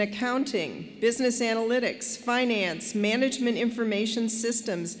degrees in Accounting, Business Analytics, Finance, Management Information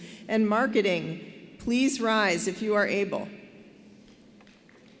Systems, and Marketing, please rise if you are able.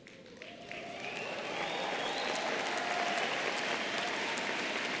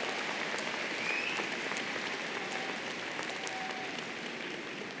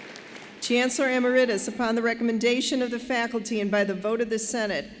 Chancellor Emeritus, upon the recommendation of the faculty and by the vote of the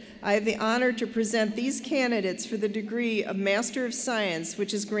Senate, I have the honor to present these candidates for the degree of Master of Science,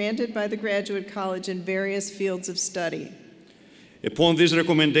 which is granted by the Graduate College in various fields of study. Upon these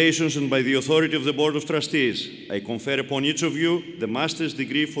recommendations and by the authority of the Board of Trustees, I confer upon each of you the master's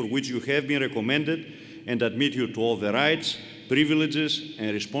degree for which you have been recommended and admit you to all the rights, privileges,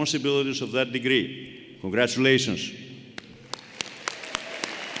 and responsibilities of that degree. Congratulations.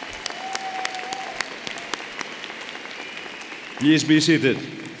 Please be seated.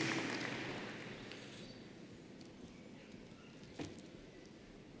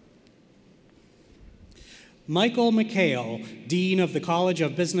 Michael McHale, Dean of the College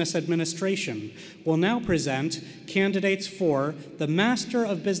of Business Administration, will now present candidates for the Master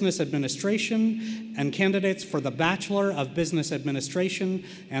of Business Administration and candidates for the Bachelor of Business Administration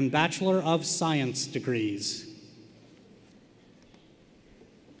and Bachelor of Science degrees.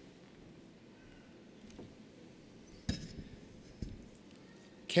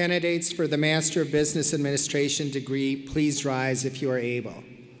 Candidates for the Master of Business Administration degree, please rise if you are able.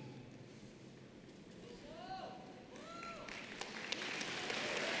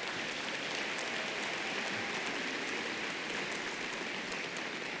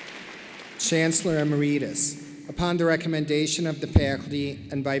 Chancellor Emeritus, upon the recommendation of the faculty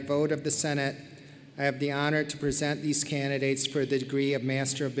and by vote of the Senate, I have the honor to present these candidates for the degree of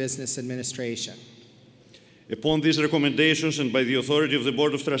Master of Business Administration. Upon these recommendations and by the authority of the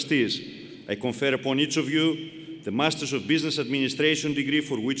Board of Trustees, I confer upon each of you the Masters of Business Administration degree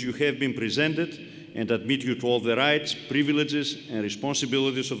for which you have been presented and admit you to all the rights, privileges, and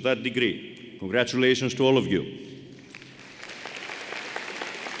responsibilities of that degree. Congratulations to all of you.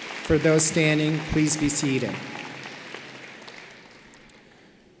 For those standing, please be seated.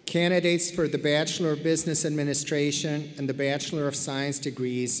 Candidates for the Bachelor of Business Administration and the Bachelor of Science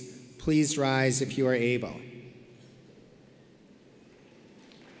degrees, please rise if you are able.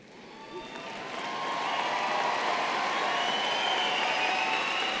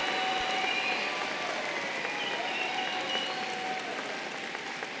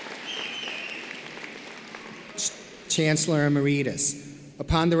 Chancellor Emeritus,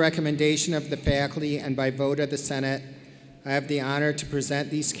 upon the recommendation of the faculty and by vote of the Senate, I have the honor to present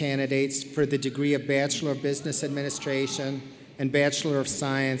these candidates for the degree of Bachelor of Business Administration and Bachelor of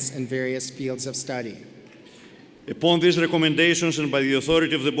Science in various fields of study. Upon these recommendations and by the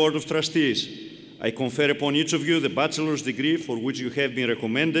authority of the Board of Trustees, I confer upon each of you the bachelor's degree for which you have been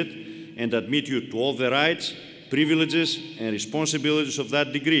recommended and admit you to all the rights, privileges, and responsibilities of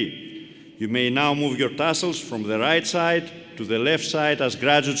that degree. You may now move your tassels from the right side to the left side as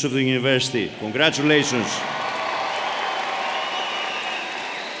graduates of the university. Congratulations.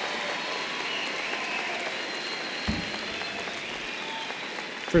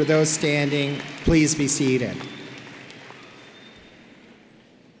 For those standing, please be seated.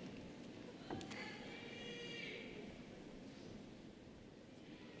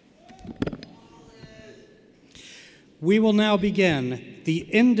 We will now begin the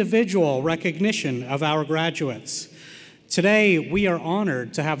individual recognition of our graduates. Today, we are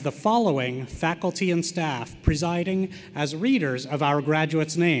honored to have the following faculty and staff presiding as readers of our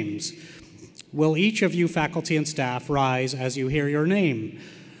graduates' names. Will each of you faculty and staff rise as you hear your name?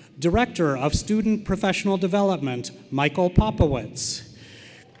 Director of Student Professional Development, Michael Popowitz.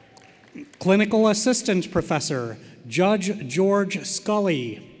 Clinical Assistant Professor, Judge George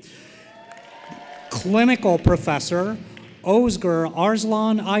Scully. Clinical Professor, Ozgur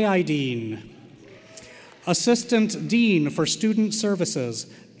Arslan Ayadin. Assistant Dean for Student Services,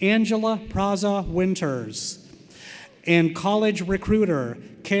 Angela Praza Winters. And College Recruiter,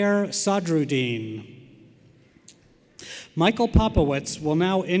 Care Sadruddin. Michael Popowitz will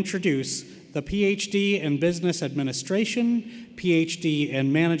now introduce the PhD in Business Administration, PhD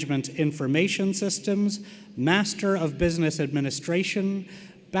in Management Information Systems, Master of Business Administration,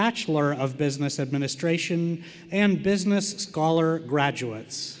 Bachelor of Business Administration, and Business Scholar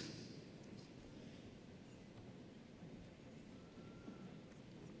graduates.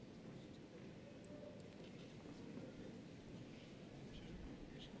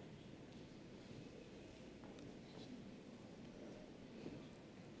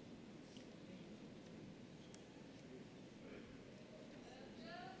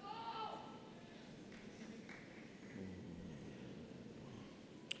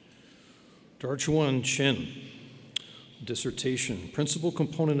 Darchuan Chen, dissertation, Principal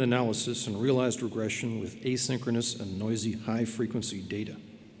Component Analysis and Realized Regression with Asynchronous and Noisy High-Frequency Data.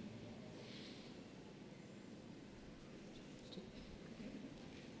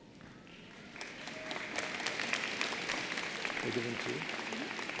 We'll give them two.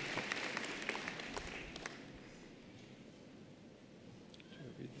 Do I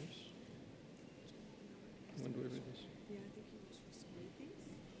read this? When do I read this?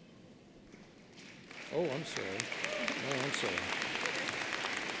 Oh, I'm sorry. Oh, I'm sorry.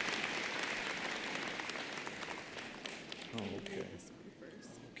 Oh, okay.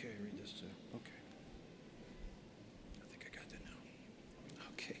 Okay, read this too. Okay. I think I got that now.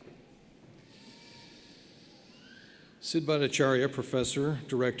 Okay. Sid Bhattacharya, Professor,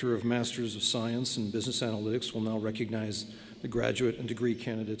 Director of Masters of Science in Business Analytics, will now recognize the graduate and degree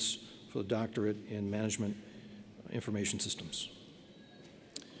candidates for the doctorate in Management Information Systems.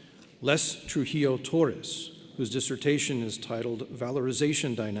 Les Trujillo Torres, whose dissertation is titled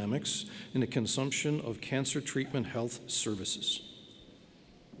Valorization Dynamics in the Consumption of Cancer Treatment Health Services.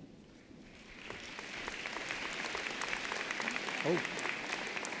 Oh,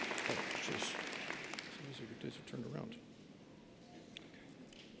 jeez. These are turned around.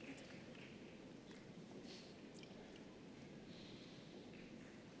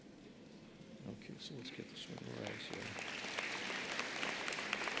 Okay, so let's get this one right here.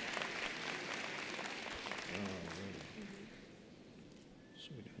 So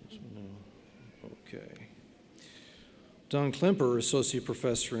we got this one now. Okay. Don Klemper, Associate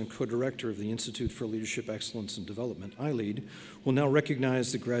Professor and Co-Director of the Institute for Leadership Excellence and Development, ILEAD, will now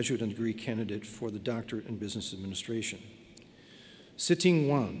recognize the graduate and degree candidate for the Doctorate in Business Administration. Siting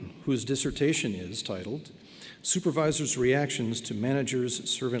Wan, whose dissertation is titled Supervisors' Reactions to Managers'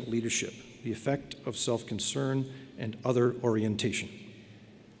 Servant Leadership, the Effect of Self-Concern and Other Orientation.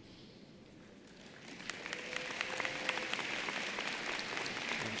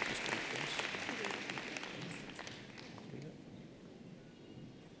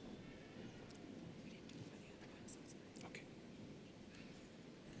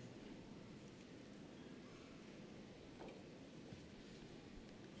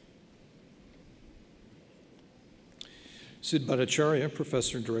 Sid Bhattacharya,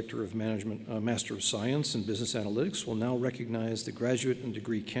 Professor and Director of Management, Master of Science in Business Analytics, will now recognize the graduate and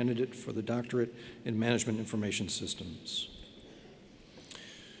degree candidate for the Doctorate in Management Information Systems.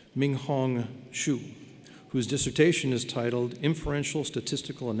 Minghong Xu, whose dissertation is titled Inferential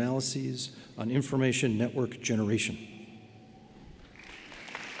Statistical Analyses on Information Network Generation.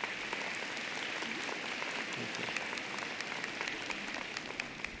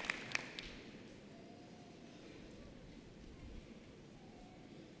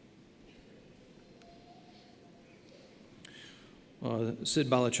 Sid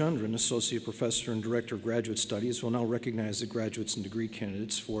Balachandran, Associate Professor and Director of Graduate Studies, will now recognize the graduates and degree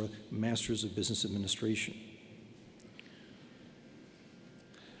candidates for Masters of Business Administration.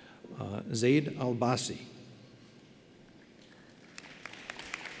 Zaid Al-Basi.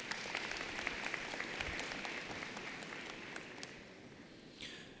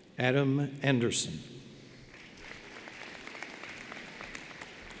 Adam Anderson.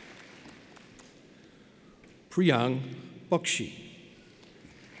 Priyang Bakshi.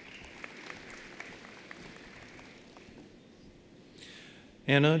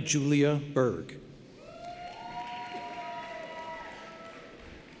 Anna Julia Berg.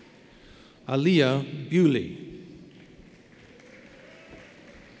 Aliyah Bewley.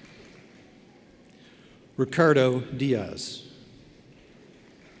 Ricardo Diaz.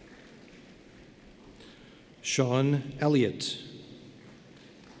 Sean Elliott.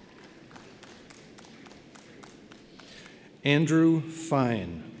 Andrew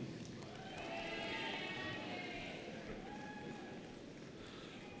Fine.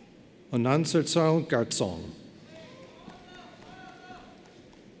 Onansertsal Gartsong.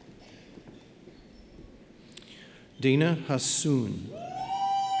 Dana Hassoun.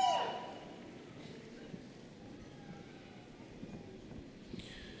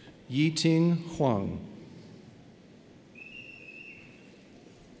 Yiting Huang.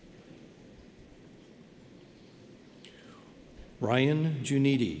 Ryan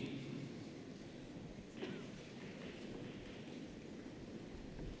Junidi.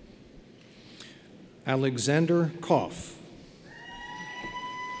 Alexander Koff.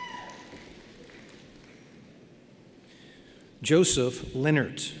 Joseph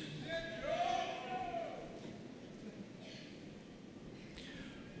Leonard.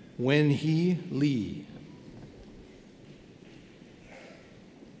 Wenhee Lee.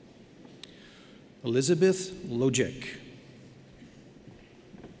 Elizabeth Lojek.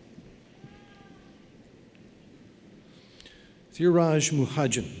 Thiraj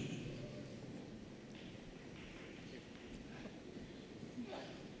Muhajan.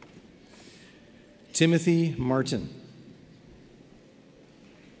 Timothy Martin.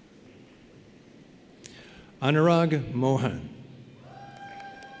 Anurag Mohan.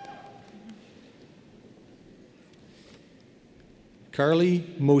 Carly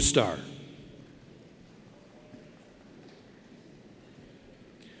Mostar.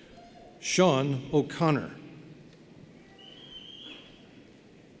 Sean O'Connor.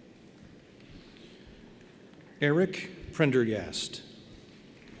 Eric Prendergast.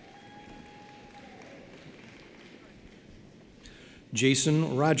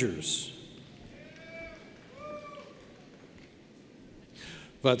 Jason Rogers.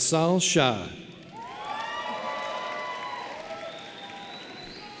 Vatsal Shah.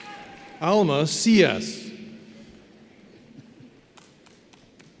 Alma Cias.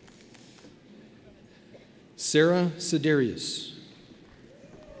 Sarah Siderius.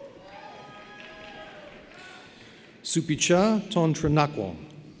 Supicha Tontranakwong.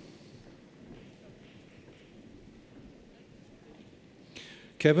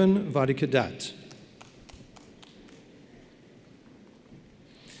 Kevin Vadikadat.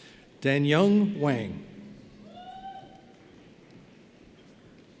 Danyang Wang.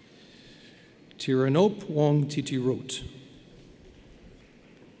 Tiranop Wong Titirot.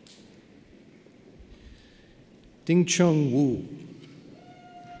 Dingcheng Wu.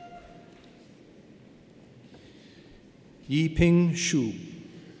 Yiping Shu.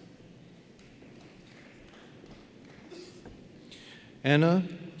 Anna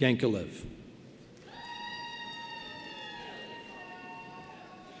Yankolev.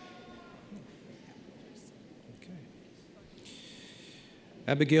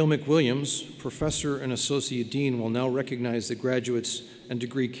 Abigail McWilliams, Professor and Associate Dean, will now recognize the graduates and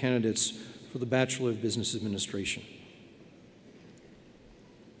degree candidates for the Bachelor of Business Administration.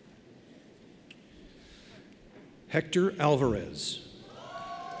 Hector Alvarez.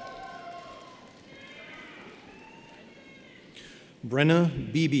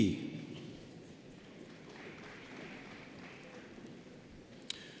 Brenna Beebe.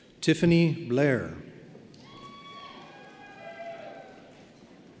 Tiffany Blair.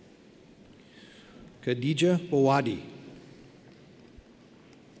 Khadija Bawadi.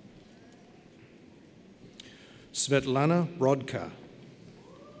 Svetlana Brodka.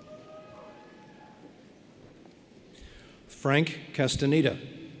 Frank Castaneda.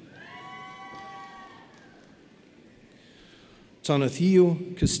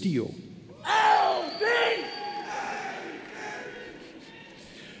 Tonatiuh Castillo.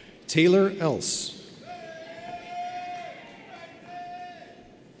 Taylor Else.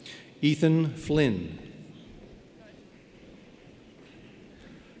 Ethan Flynn.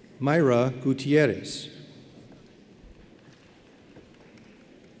 Myra Gutierrez.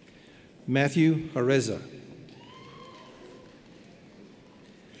 Matthew Jareza.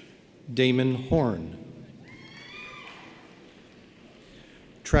 Damon Horn.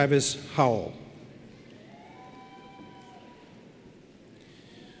 Travis Howell.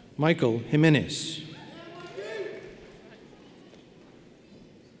 Michael Jimenez.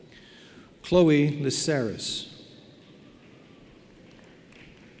 Chloe Lisaris.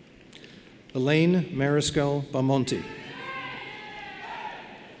 Elaine Mariscal Bamonte.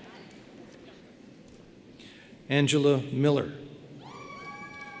 Angela Miller.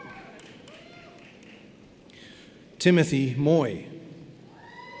 Timothy Moy.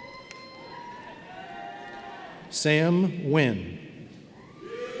 Sam Wen.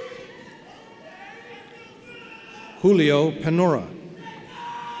 Julio Panora.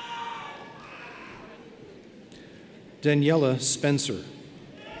 Daniela Spencer.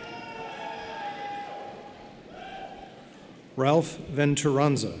 Ralph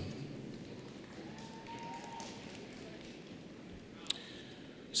Venturanza.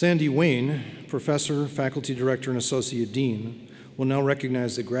 Sandy Wayne, Professor, Faculty Director, and Associate Dean, will now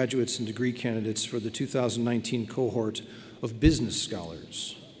recognize the graduates and degree candidates for the 2019 cohort of Business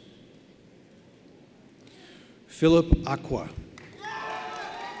Scholars. Philip Aqua.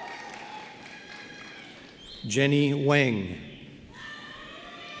 Jenny Wang.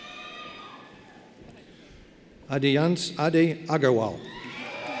 Adeyant Ade Agarwal.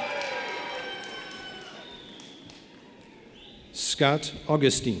 Scott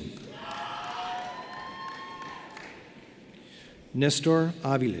Augustine. Nestor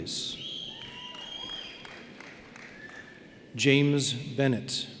Aviles. James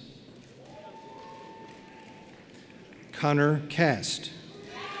Bennett. Connor Cast.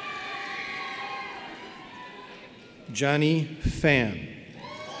 Johnny Pham.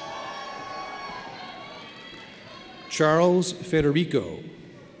 Charles Federico.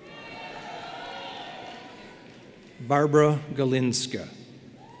 Barbara Galinska.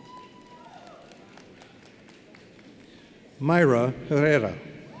 Myra Herrera.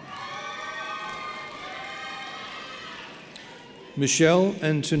 Michelle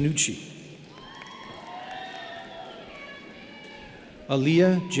Antonucci.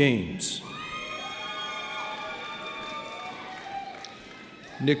 Aaliyah James.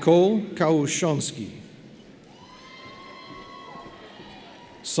 Nicole Kaushonsky.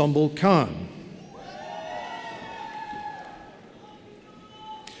 Sumbul Khan.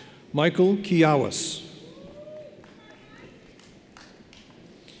 Michael Kiawas.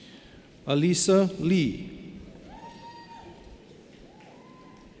 Alisa Lee.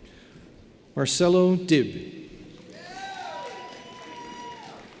 Marcelo Dibb.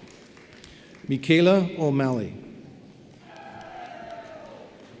 Michaela O'Malley.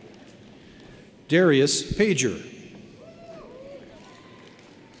 Darius Pager.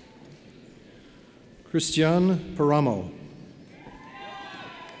 Christian Paramo.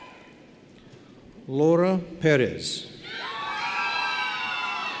 Laura Perez.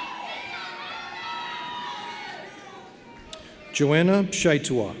 Joanna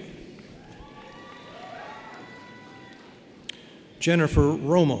Shaitua. Jennifer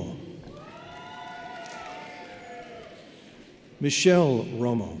Romo. Michelle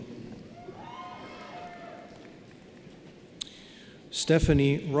Romo.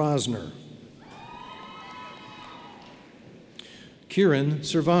 Stephanie Rosner. Kieran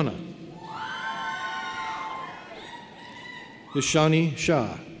Servana. Vishani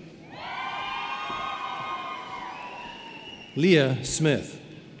Shah. Leah Smith.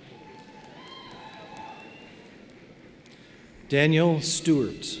 Daniel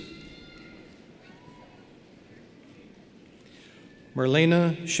Stewart.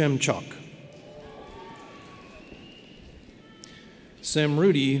 Marlena Shemchuk.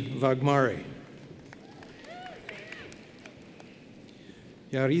 Samruti Vagmare.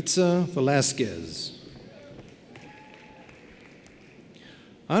 Yaritza Velasquez.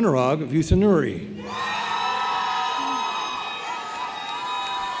 Anurag Vuthanuri.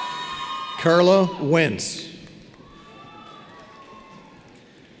 Carla Wentz.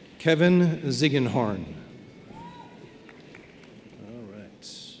 Kevin Ziegenhorn. All right.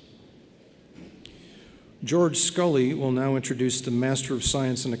 George Scully will now introduce the Master of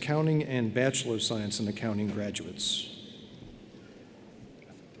Science in Accounting and Bachelor of Science in Accounting graduates.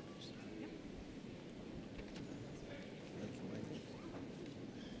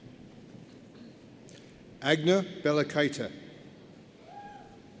 Agna Belakaita.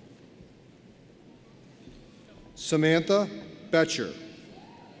 Samantha Betcher.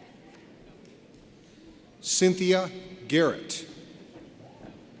 Cynthia Garrett.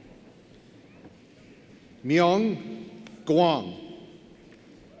 Myung Guang.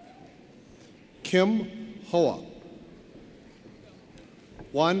 Kim Hoa.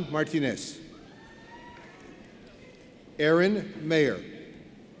 Juan Martinez. Aaron Mayer.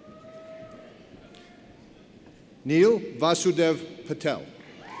 Neil Vasudev Patel.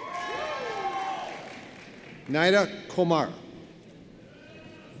 Naida Komar.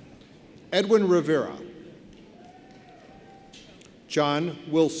 Edwin Rivera. John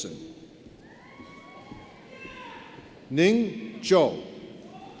Wilson. Ning Zhou.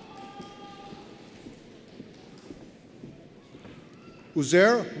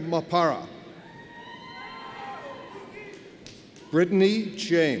 Uzair Mapara. Brittany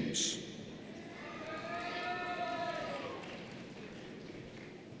James.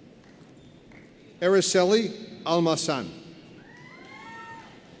 Araceli Almasan.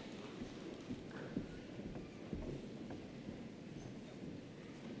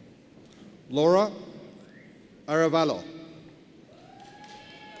 Laura Arevalo.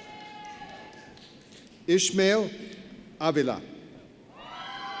 Ishmael Avila.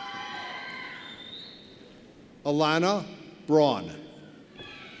 Alana Braun.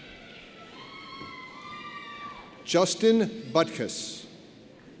 Justin Butkus.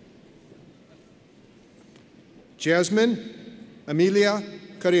 Jasmine Amelia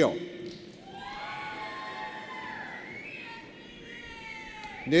Carrillo.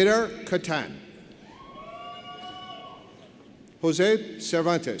 Nader Katan. Jose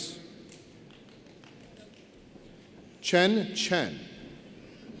Cervantes. Chen Chen.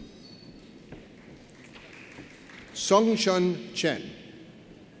 Songchun Chen.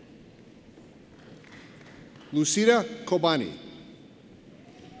 Lucida Kobani.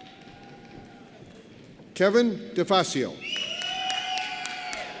 Kevin DeFacio.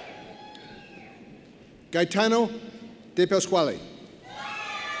 Gaetano De Pasquale.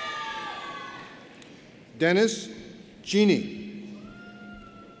 Dennis Genie.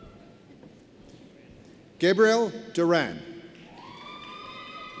 Gabriel Duran.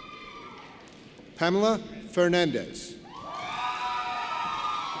 Pamela Fernandez.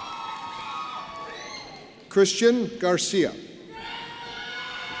 Christian Garcia.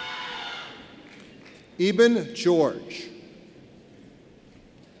 Eben George.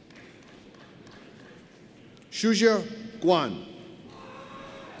 Shuja Guan.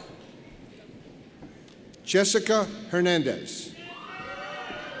 Jessica Hernandez.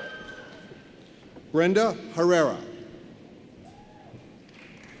 Brenda Herrera.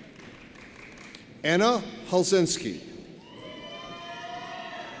 Anna Hulzinski.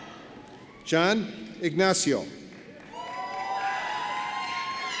 John Ignacio.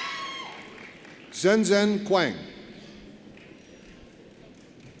 Zenzhen Quang.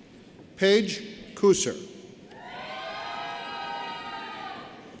 Paige Kuser.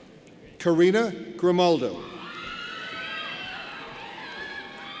 Karina Grimaldo.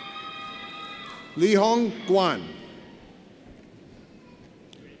 Li Hong Guan.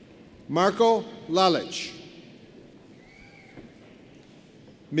 Marco Lalich.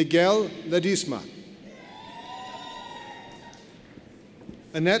 Miguel Ledesma.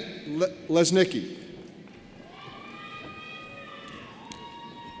 Annette Lesnicki.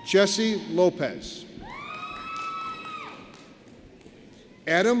 Jesse Lopez.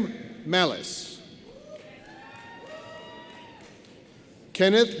 Adam Malice.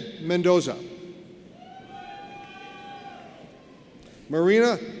 Kenneth Mendoza.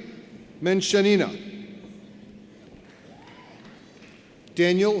 Marina Menchanina.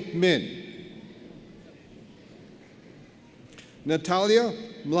 Daniel Min. Natalia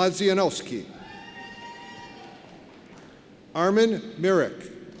Mladzianowski. Armin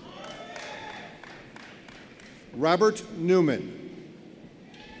Mirik. Robert Newman.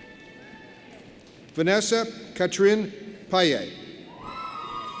 Vanessa Katrin Paye.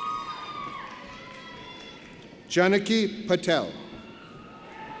 Janaki Patel.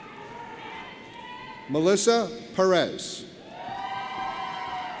 Melissa Perez.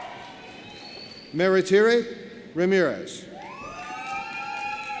 Meritire Ramirez.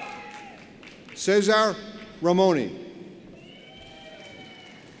 Cesar Ramoni.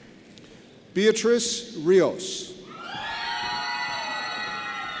 Beatrice Rios.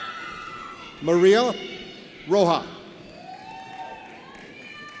 Maria Roja.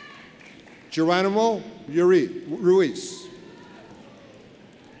 Geronimo Ruiz.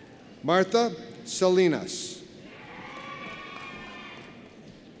 Martha Salinas.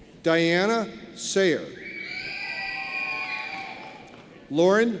 Diana Sayer.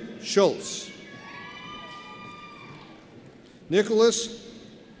 Lauren Schultz. Nicholas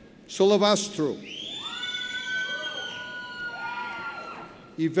Solavastru.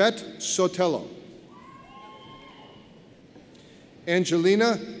 Yvette Sotelo.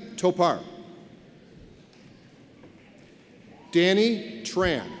 Angelina Topar. Danny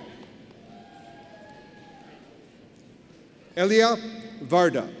Tran. Elia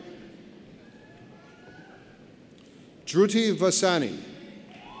Varda. Dhruti Vasani.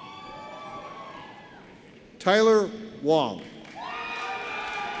 Tyler Wong.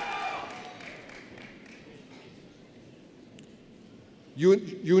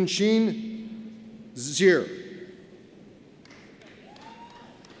 Yunshin Zir.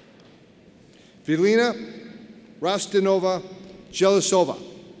 Vilina Rastinova Jelisova.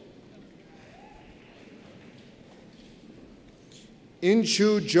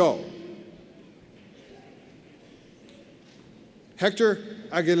 Inchu Zhou. Hector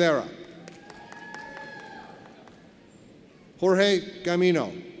Aguilera. Jorge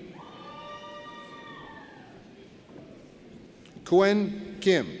Gamino. Kuen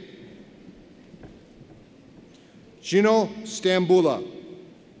Kim. Gino Stambula.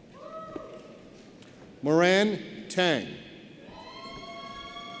 Moran Tang.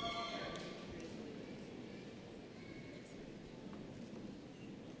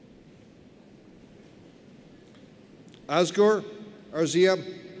 Asghar Arzia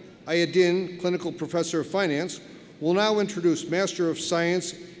Ayadin, Clinical Professor of Finance, will now introduce Master of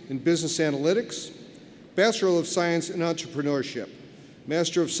Science in Business Analytics, Bachelor of Science in Entrepreneurship,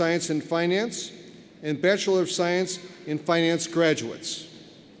 Master of Science in Finance, and Bachelor of Science in Finance graduates.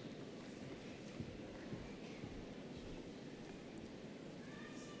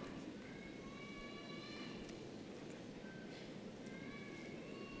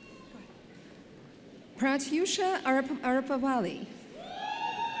 Pratyusha Arapavali.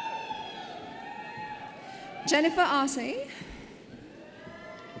 Jennifer Arce.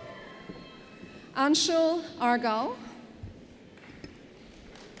 Anshul Argal.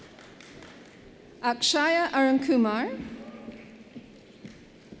 Akshaya Arunkumar.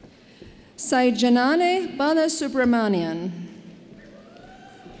 Saijanane Balasubramanian.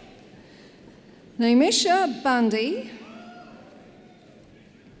 Naimisha Bandi.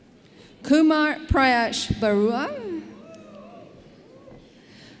 Kumar Prayash Barua.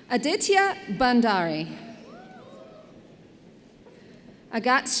 Aditya Bandari.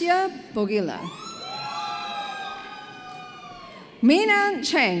 Agatsya Bogila. Meena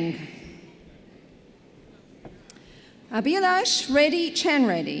Cheng. Abhilash Reddy Chen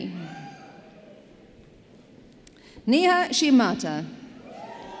Reddy. Neha Shimata.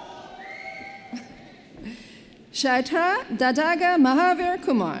 Shaitra Dadaga Mahavir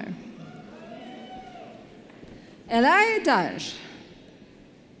Kumar. Elai Daj.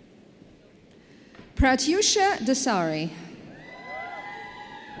 Pratyusha Dasari.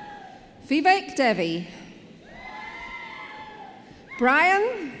 Vivek Devi.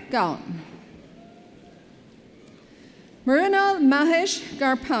 Brian Gaun. Mrinal Mahesh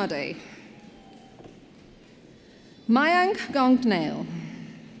Garpade. Mayank Gongnale.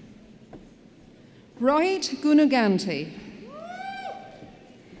 Rohit Gunaganti.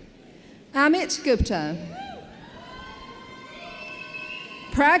 Amit Gupta.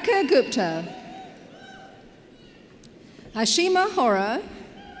 Praka Gupta. Ashima Hora.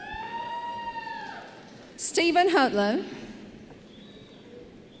 Stephen Hutler.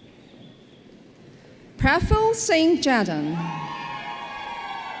 Praful Singh Jadan.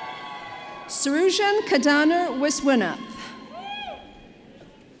 Surujan Kadana Wiswanath.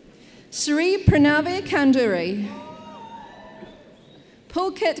 Sri Pranavi Kanduri.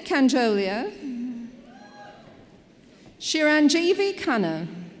 Pulkit Kanjolia. Shiranjeevi Khanna.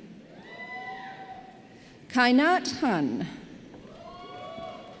 Kainat Han.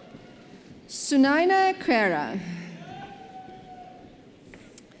 Sunaina Krera.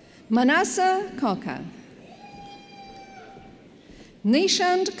 Manasa Koka.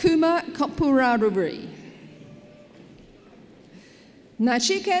 Nishant Kumar Kapuraruri.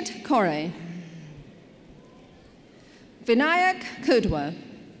 Nachiket Kore. Vinayak Kudwa.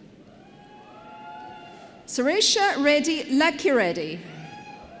 Suresha Reddy Lucky Reddy.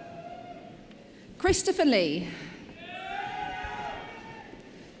 Christopher Lee.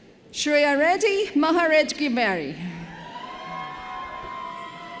 Shreya Reddy Maharaj Giveri,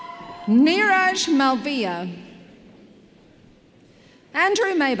 Neeraj Malviya,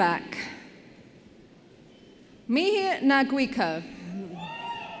 Andrew Maybach, Mihir Nagwika,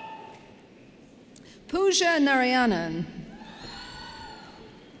 Pooja Narayanan,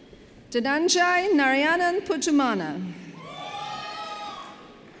 Dhananjay Narayanan Pujamana,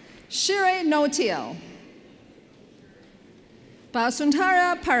 Shire Notiel,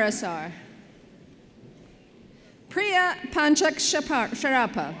 Basundhara Parasar, Priya Panchak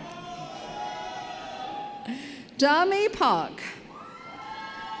Sharapa, Dami Park,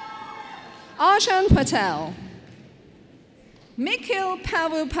 Ashan Patel, Mikhil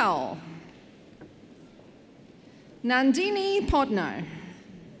Pavu Powell, Nandini Podnar,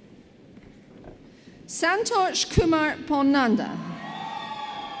 Santosh Kumar Ponnanda,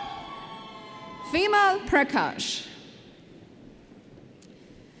 Vimal Prakash,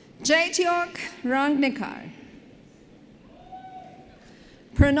 Jaityok Rangnikar,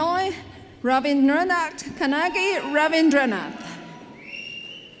 Pranoy Ravindranath Kanagi Ravindranath,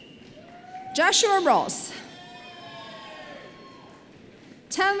 Joshua Ross,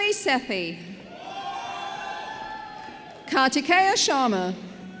 Tanvi Sethi, Kartikeya Sharma,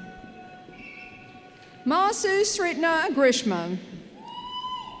 Masu Sritna Grishma,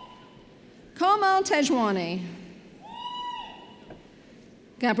 Komal Tejwani,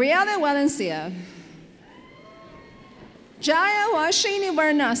 Gabriela Valencia, Jaya Washini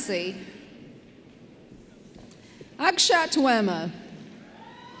Varnasi, Akshat Wema,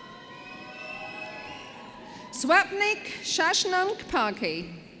 Swapnik Shashanam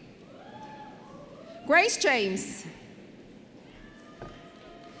Paki, Grace James,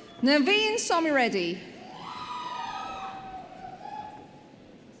 Naveen Somireddy,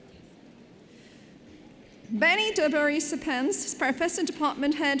 Benny Duburi Sapens, Professor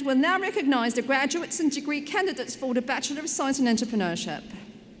Department Head, will now recognize the graduates and degree candidates for the Bachelor of Science in Entrepreneurship.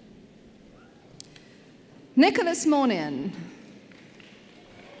 Nicholas Mornian,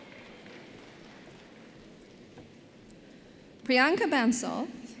 Priyanka Bansal,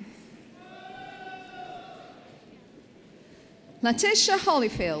 Letitia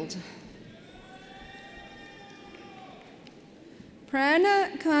Holyfield,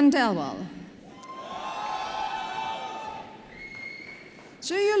 Prerna Kandelwal,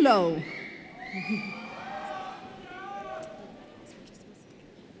 Julia Low,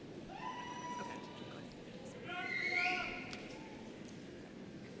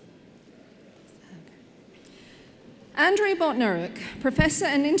 Andrei Botnaruk, Professor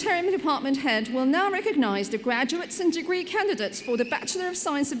and Interim Department Head, will now recognize the graduates and degree candidates for the Bachelor of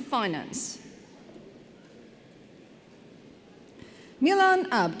Science in Finance. Milan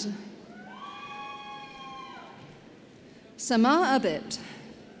Abd, Samar Abid,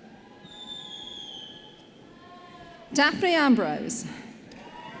 Daphne Ambrose,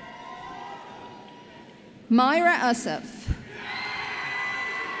 Myra Asif,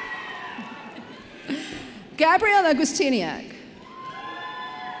 Gabriel Agustiniak,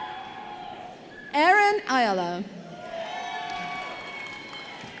 Aaron Ayala,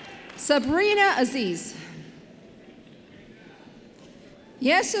 Sabrina Aziz,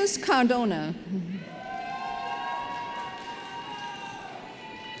 Jesus Cardona,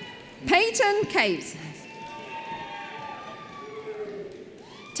 Peyton Caves,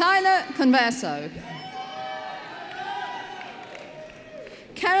 Tyler Converso,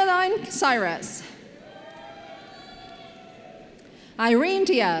 Caroline Cyrus, Irene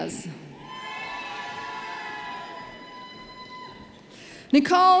Diaz,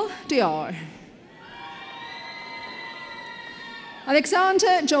 Nicole Dior,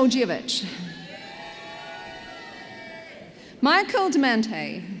 Alexander Georgievich, Michael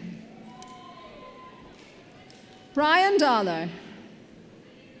Demente, Brian Darler,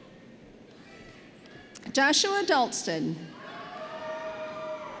 Joshua Dalston,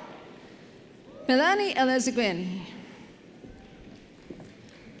 Melanie Elizabeth,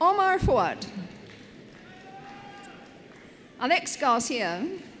 Omar Fouad, Alex Garcia,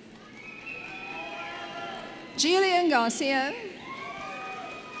 Julian Garcia,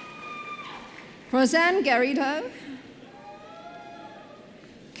 Roseanne Garrido,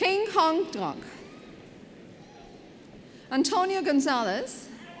 King Hong Dong, Antonio Gonzalez,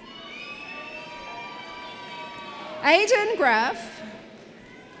 Aiden Graff,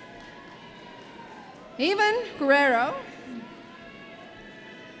 Ivan Guerrero,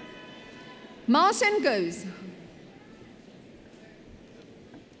 Marcin Goose,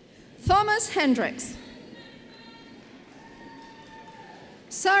 Thomas Hendricks,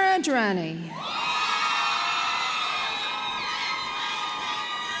 Sarah Durrani,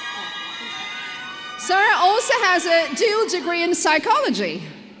 Sarah also has a dual degree in psychology.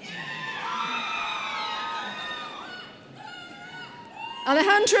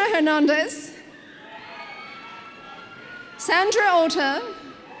 Alejandra Hernandez, Sandra Ota,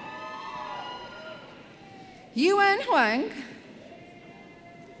 Yuan Huang,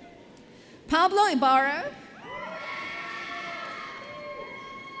 Pablo Ibarra,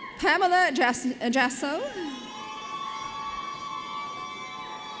 Pamela Jasso,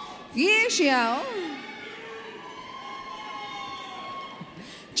 Yi Xiao,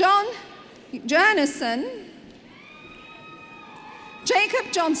 John Janison,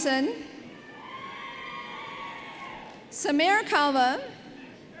 Jacob Johnson, Samir Calva,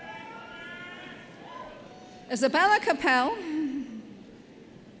 Isabella Capel,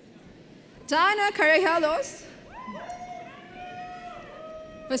 Diana Carejalos,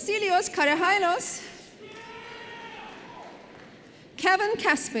 Vasilios Carajailos, Kevin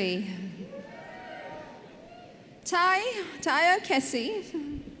Caspi, Taya Kessie,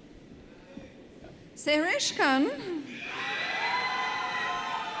 Serish Khan,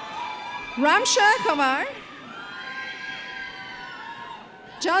 Ramsha Kumar,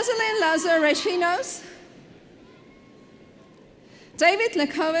 Jocelyn Lazar Rechinos, David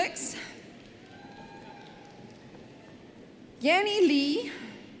Lekovics, Yanni Lee,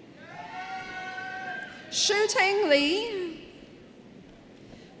 Shooting Lee,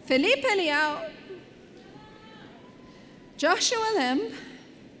 Felipe Liao, Joshua Limb,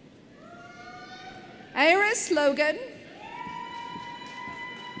 Iris Logan,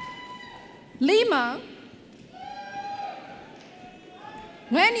 Lima,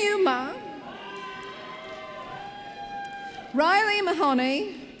 Wenyu Ma, Riley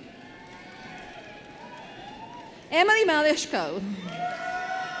Mahoney, Emily Malishko,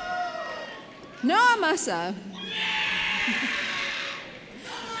 Noah Massa,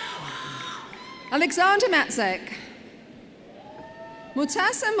 Alexander Matzek,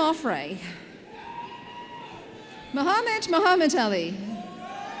 Mutasa Mofrey, Mohammed Ali,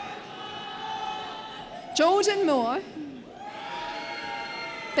 Jordan Moore,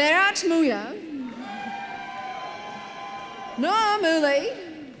 Berat Muya, Noah Muli,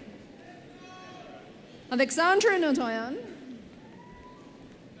 Alexandra Notoyan,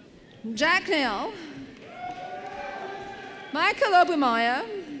 Jack Neal, Michael Obermeyer,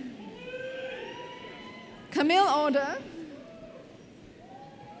 Camille Order,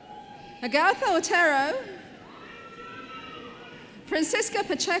 Agatha Otero, Francisca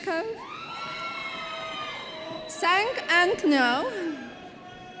Pacheco, Sang Ankno,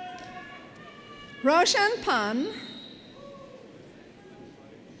 Roshan Pan,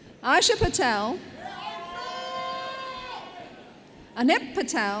 Asha Patel, Anip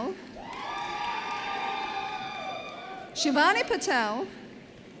Patel, Shivani Patel,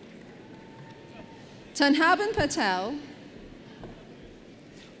 Tanhaban Patel,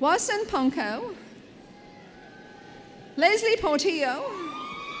 Wasan Ponko, Leslie Portillo,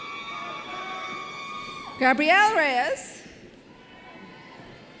 Gabrielle Reyes,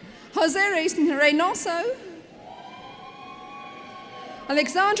 Jose Reynoso,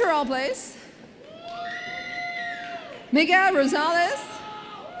 Alexandra Robles, Miguel Rosales,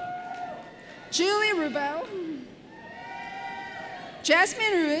 Julie Rubel,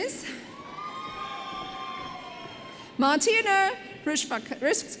 Jasmine Ruiz, Martina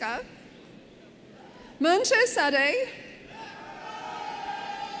Ruska, Munta Sade,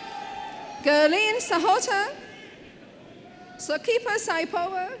 Gerline Sahota, Sokipa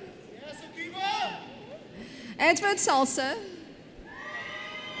Saipova, Edward Salsa,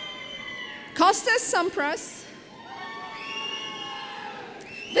 Costas Sampras,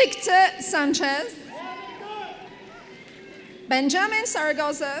 Victor Sanchez, Benjamin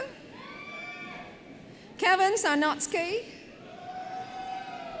Saragoza, Kevin Sarnotsky,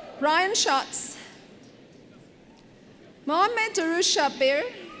 Ryan Schatz, Mohammed Darush Shabir,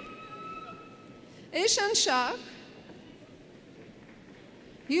 Ishan Shah,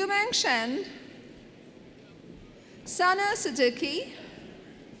 Yubeng Shen, Sana Siddiqui,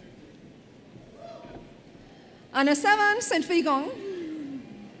 Anasavan Saint-Vigong,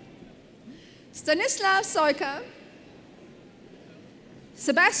 Stanislav Soika,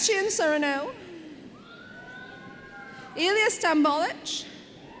 Sebastian Serrano, Elias Tambolic,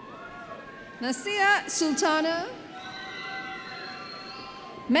 Nasia Sultana,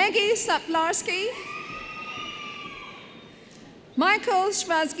 Maggie Saplarski, Michael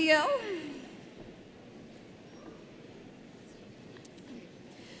Schwarzgiel,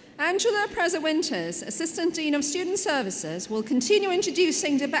 Angela Preza-Winters, Assistant Dean of Student Services, will continue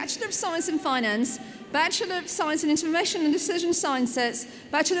introducing the Bachelor of Science in Finance Bachelor of Science in Information and Decision Sciences,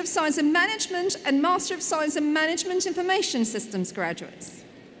 Bachelor of Science in Management, and Master of Science in Management Information Systems graduates.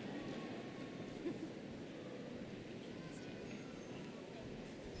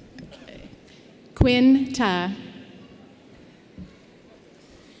 Quinn Ta.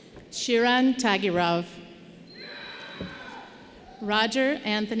 Shiran Tagirov. Roger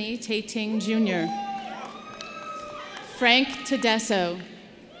Anthony Tating Jr. Frank Tedesco.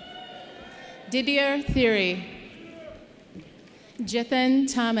 Didier Theory.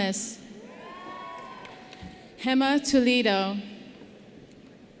 Jithan Thomas. Hema Toledo.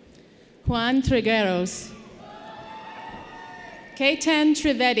 Juan Trigueros. Ketan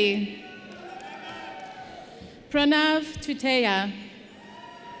Trivedi. Pranav Tuteya.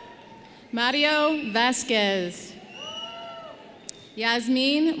 Mario Vasquez.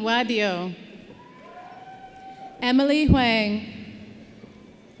 Yasmin Wadio. Emily Huang.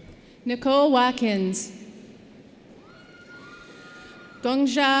 Nicole Watkins.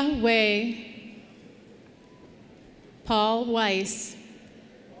 Gongja Wei. Paul Weiss.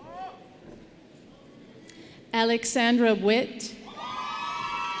 Alexandra Witt.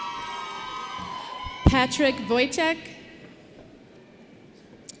 Patrick Wojciech.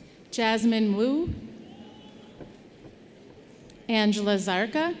 Jasmine Wu. Angela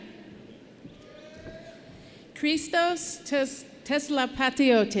Zarka. Christos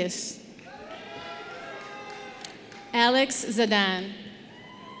Teslapatiotis. Alex Zadan.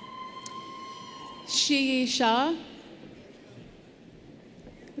 Shi Shah.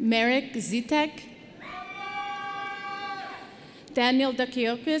 Merrick Zitek. Daniel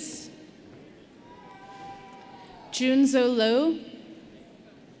Dakiokis. Junzo Lo.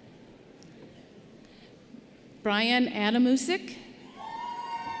 Brian Adamusik.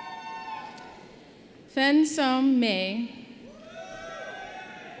 Fen Som Mei.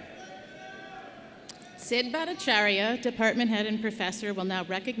 Sid Bhattacharya, Department Head and Professor, will now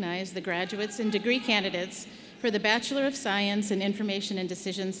recognize the graduates and degree candidates for the Bachelor of Science in Information and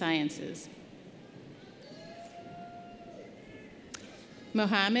Decision Sciences.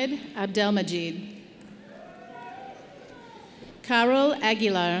 Mohammed Abdelmajid. Carol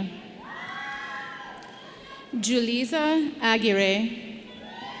Aguilar. Julisa Aguirre.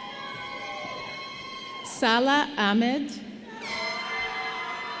 Salah Ahmed.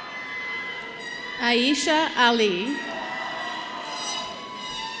 Aisha Ali.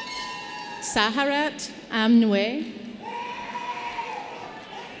 Saharat Amnwe.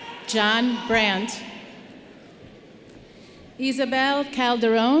 John Brandt. Isabel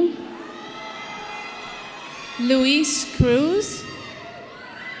Calderon. Luis Cruz.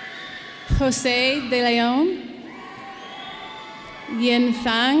 Jose De Leon. Yin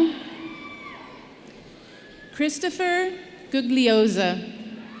Fang. Christopher Gugliosa.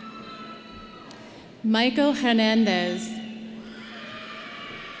 Michael Hernandez.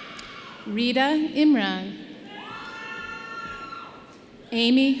 Rita Imran.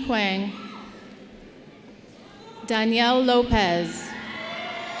 Amy Huang. Danielle Lopez.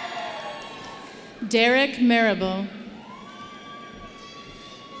 Derek Marable.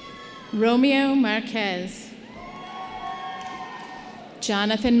 Romeo Marquez.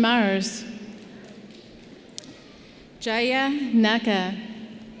 Jonathan Mars. Jaya Naka.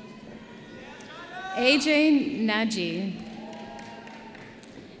 AJ Naji.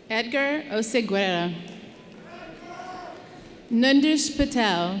 Edgar Oseguera. Nundus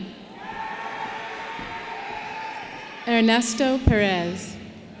Patel. Ernesto Perez.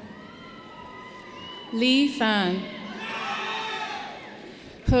 Lee Fan.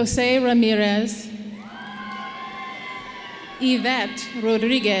 Jose Ramirez. Yvette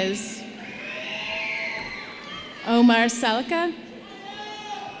Rodriguez. Omar Salka.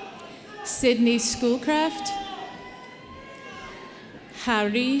 Sydney Schoolcraft.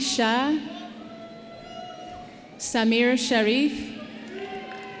 Hari Shah. Samir Sharif.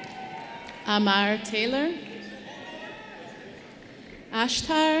 Amar Taylor.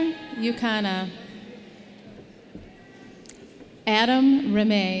 Ashtar Yukana. Adam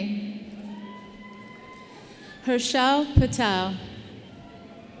Remay. Hershal Patel.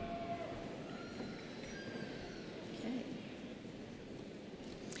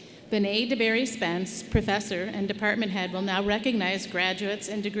 Benet DeBerry Spence, Professor and Department Head, will now recognize graduates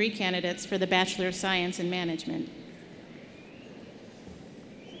and degree candidates for the Bachelor of Science in Management.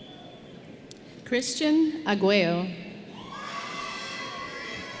 Christian Aguayo.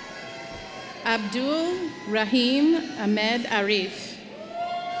 Abdul Rahim Ahmed Arif.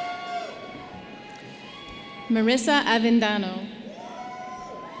 Marissa Avendano.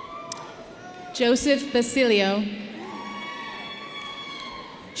 Joseph Basilio.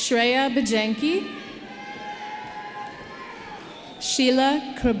 Shreya Bajenki.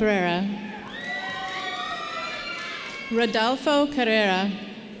 Sheila Cabrera, Rodolfo Carrera,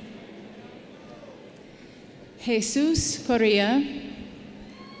 Jesus Correa,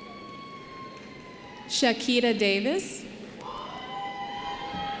 Shakira Davis,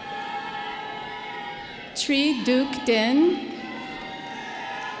 Tree Duke Din,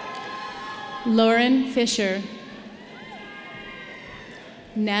 Lauren Fisher,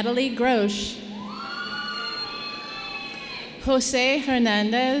 Natalie Grosh, Jose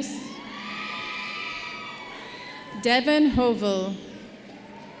Hernandez, Devin Hovel,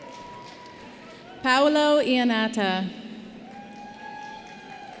 Paolo Ianata,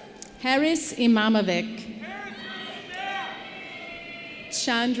 Haris Imamovic,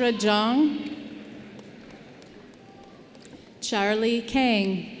 Chandra Jong, Charlie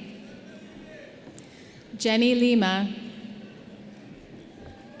Kang, Jenny Lima,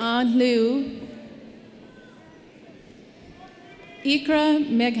 An Liu, Ikra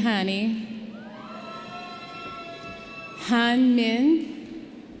Meghani, Han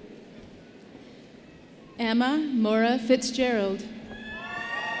Min, Emma Mora Fitzgerald,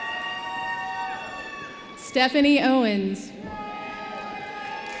 Stephanie Owens,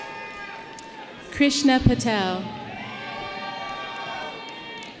 Krishna Patel,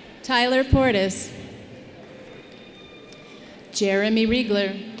 Tyler Portis, Jeremy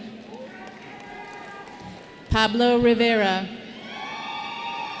Riegler, Pablo Rivera,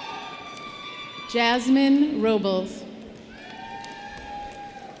 Jasmine Robles,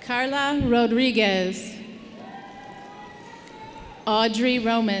 Carla Rodriguez, Audrey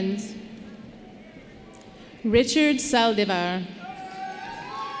Romans, Richard Saldivar,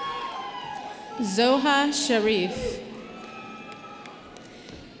 Zoha Sharif,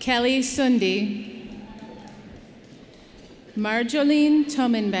 Kelly Sundi, Marjolaine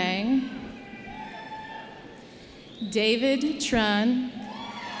Tomenbang, David Tran,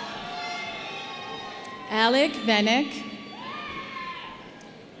 Alec Vanek,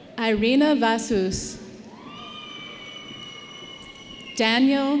 Irina Vasus,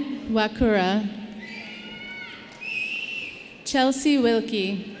 Daniel Wakura, Chelsea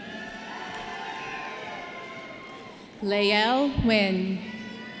Wilkie, Lael Nguyen,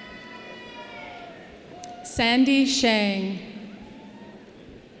 Sandy Shang,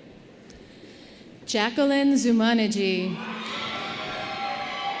 Jacqueline Zumaniji,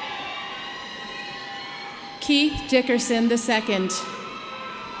 Keith Dickerson II,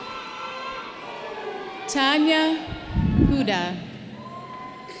 Tanya Huda,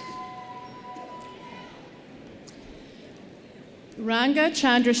 Ranga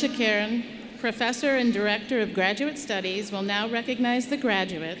Chandrasekharan, Professor and Director of Graduate Studies, will now recognize the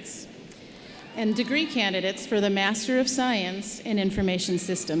graduates and degree candidates for the Master of Science in Information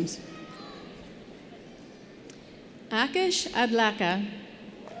Systems. Akish Adlaka,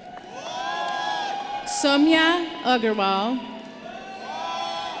 Somya Agarwal,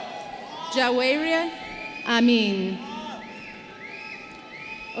 Jawaria Amin,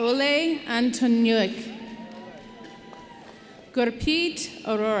 Ole Antoniuk, Gurpreet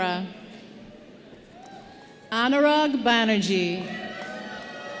Arora, Anurag Banerjee,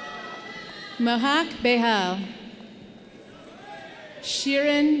 Mohak Behal,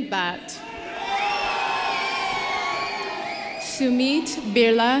 Shirin Bhatt, Sumit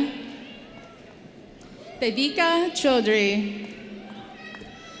Birla, Devika Chaudhary,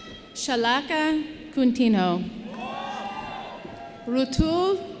 Shalaka Kuntino,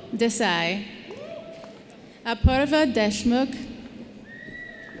 Rutul Desai, Apurva Deshmukh,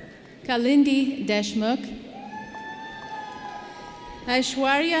 Kalindi Deshmukh,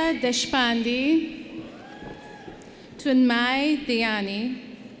 Aishwarya Deshpande, Tunmai Dhyani,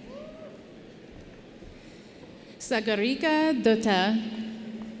 Sagarika Dutta,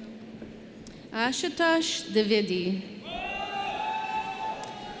 Ashutosh Dwivedi,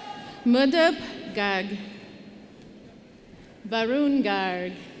 Mudab Garg, Varun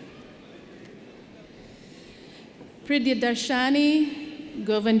Garg, Priyadarshani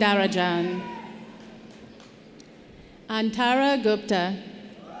Govindarajan, Antara Gupta,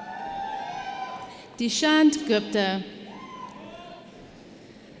 Dishant Gupta,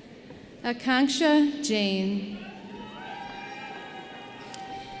 Akanksha Jain,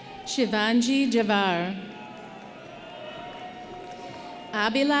 Shivanji Javar,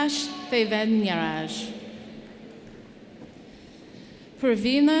 Abhilash Devendra,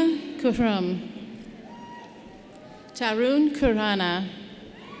 Purvina Kuhrum, Tarun Kurana,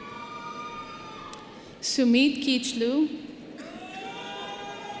 Sumit Kichlu,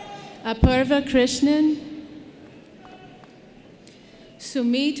 Apurva Krishnan,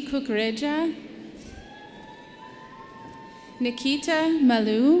 Sumit Kukreja, Nikita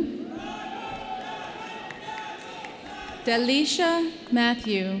Malu, Delisha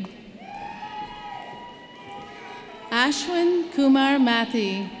Matthew, Ashwin Kumar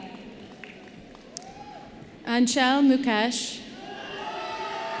Mathi, Anchal Mukesh,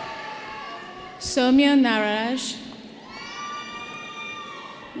 Soumya Naraj,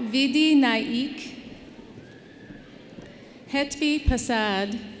 Vidhi Naik, Hetvi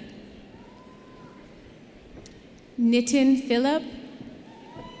Prasad, Nitin Philip,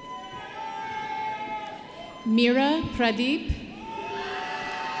 Meera Pradeep,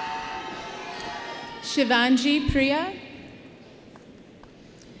 Shivanji Priya,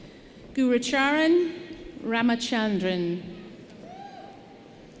 Gurucharan Ramachandran,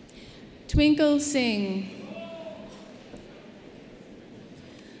 Twinkle Singh,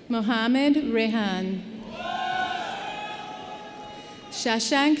 Mohammed Rehan,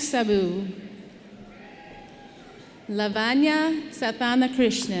 Shashank Sabu, Lavanya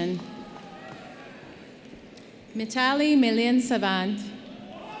Sathanakrishnan, Mitali Milian Savant,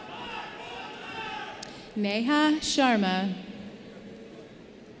 Neha Sharma,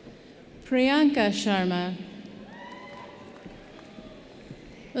 Priyanka Sharma,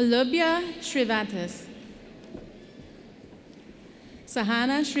 Ulubya Srivatas,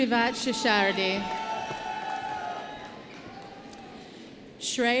 Sahana Srivat Shashardi,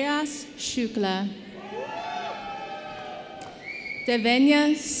 Shreyas Shukla,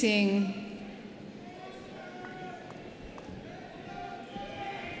 Devenya Singh,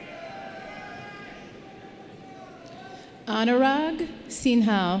 Anurag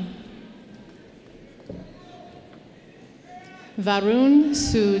Sinha, Varun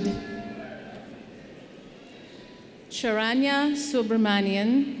Sood, Charanya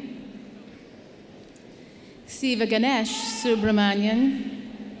Subramanian, Siva Ganesh Subramanian,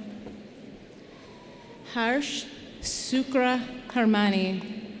 Harsh Sukra Harmani,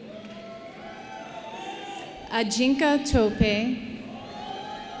 Ajinka Tope,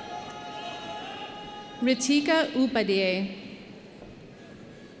 Ritika Upadhyay,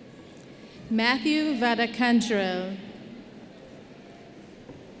 Matthew Vadakandrel,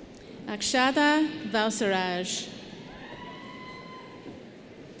 Akshata Valsaraj,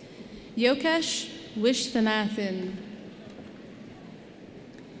 Yokesh Vishwanathan,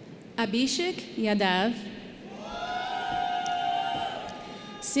 Abhishek Yadav,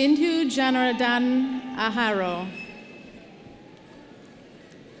 Sindhu Janardhan Aharo,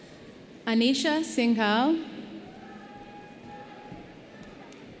 Anisha Singhal,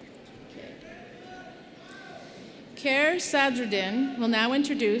 Kher Sadruddin will now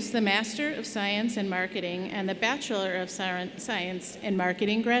introduce the Master of Science in Marketing and the Bachelor of Science in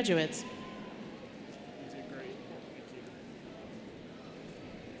Marketing graduates.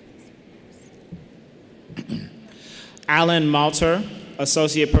 Alan Malter,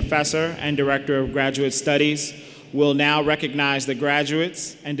 Associate Professor and Director of Graduate Studies, will now recognize the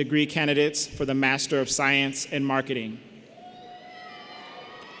graduates and degree candidates for the Master of Science in Marketing.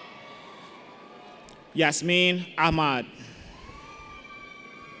 Yasmin Ahmad,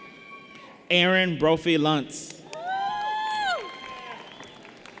 Aaron Brophy Luntz,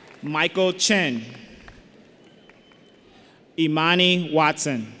 Michael Chen, Imani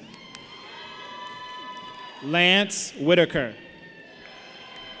Watson, Lance Whitaker,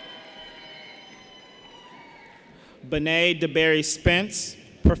 Benet DeBerry Spence,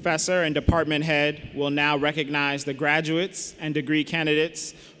 Professor and Department Head, will now recognize the graduates and degree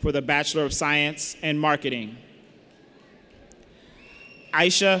candidates for the Bachelor of Science in Marketing.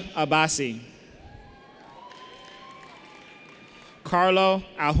 Aisha Abasi, Carlo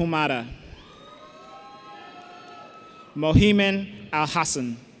Alhumada, Mohiman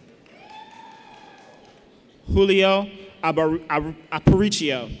Al-Hassan, Julio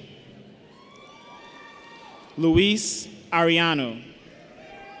Aparicio, Luis Ariano,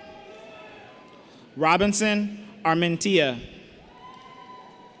 Robinson Armentia,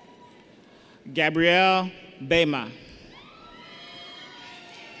 Gabrielle Bema,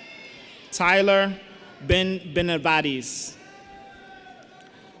 Tyler Benavades,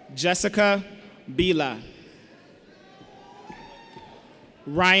 Jessica Bila,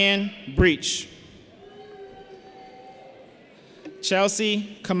 Ryan Breach,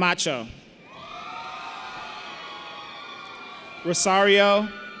 Chelsea Camacho, Rosario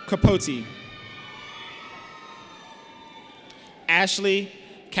Capote, Ashley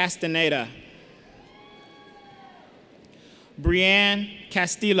Castaneda, Brianne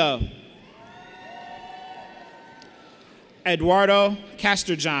Castillo, Eduardo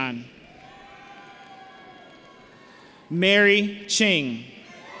Castrojohn, Mary Ching,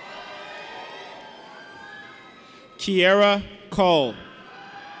 Kiera Cole.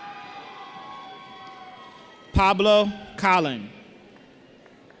 Pablo Collin.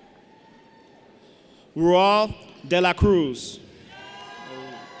 Ruel de la Cruz.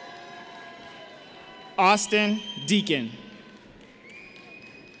 Austin Deacon.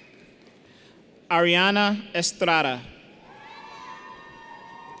 Ariana Estrada.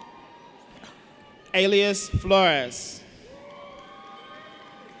 Elias Flores.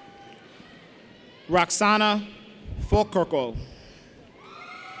 Roxana Fulkerco.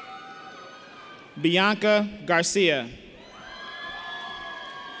 Bianca Garcia.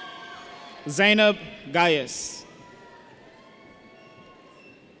 Zainab Gaius.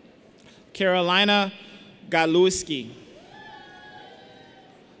 Carolina Galuski.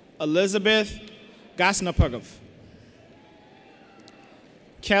 Elizabeth Gasnapugov.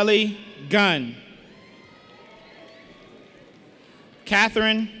 Kelly Gunn.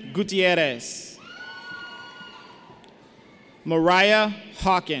 Catherine Gutierrez. Mariah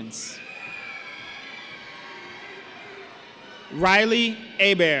Hawkins. Riley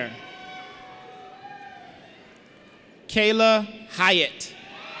Abair. Kayla Hyatt.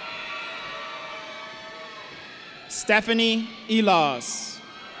 Stephanie Elas.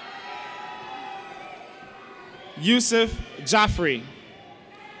 Yusuf Jaffrey.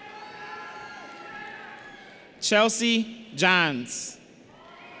 Chelsea Johns.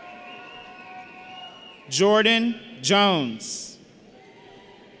 Jordan Jones.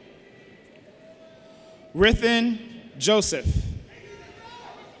 Rithan Joseph.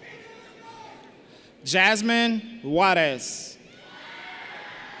 Jasmine Juarez.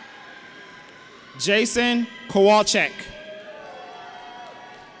 Jason Kowalczyk.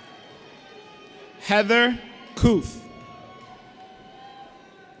 Heather Kuth.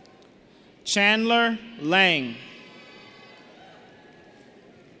 Chandler Lang.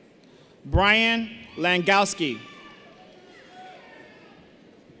 Brian Langowski.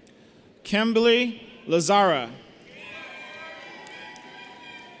 Kimberly Lazara.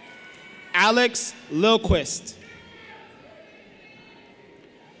 Alex Lilquist.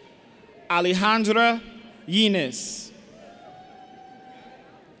 Alejandra Yines.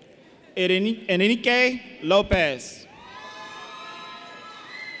 Enrique Lopez.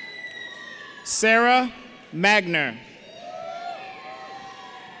 Sarah Magner.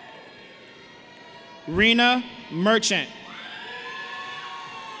 Rena Merchant.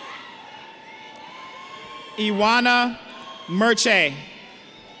 Iwana Merche.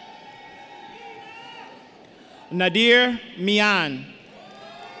 Nadir Mian.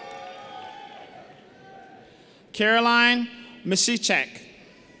 Caroline Misichek.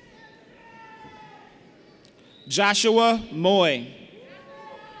 Joshua Moy.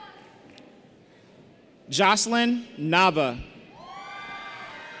 Jocelyn Nava.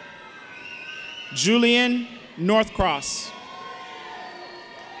 Julian Northcross.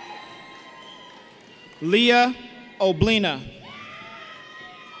 Leah Oblina.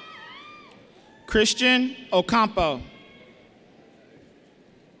 Christian Ocampo.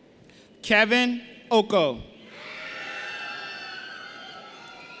 Kevin Oko.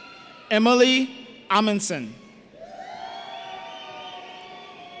 Emily Amundsen.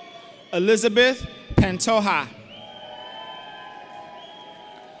 Elizabeth Pantoja.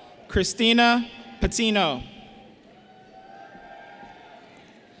 Christina Patino.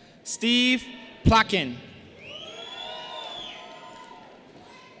 Steve Plakin.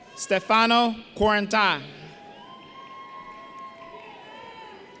 Stefano Quaranta.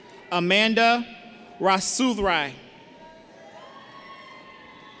 Amanda Rasuthrai.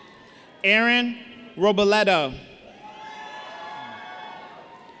 Aaron Robledo.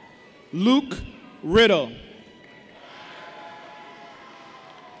 Luke Riddle.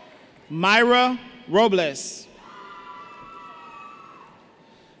 Myra Robles.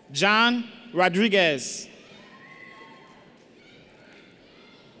 John Rodriguez.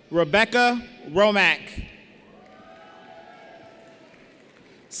 Rebecca Romack.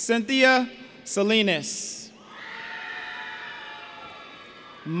 Cynthia Salinas.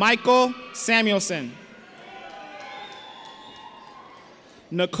 Michael Samuelson.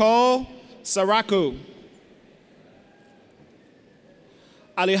 Nicole Saraku.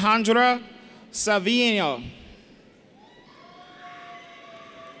 Alejandra Savino.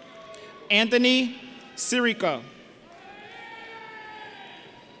 Anthony Sirico.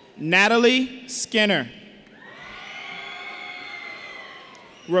 Natalie Skinner.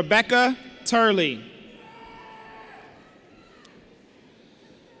 Rebecca Turley.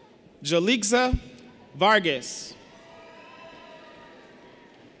 Jalixa Vargas.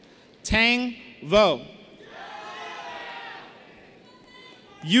 Tang Vo.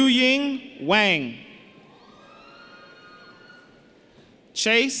 Yu Ying Wang.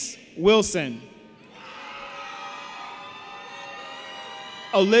 Chase Wilson.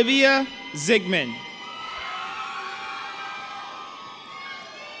 Olivia Zigman.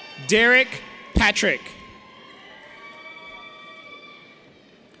 Derek Patrick.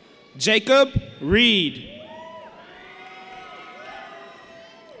 Jacob Reed.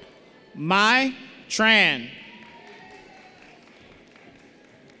 Mai Tran.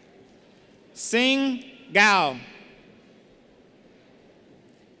 Singh Gao.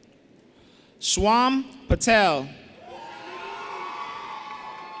 Swam Patel.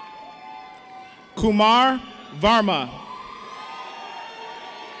 Kumar Varma.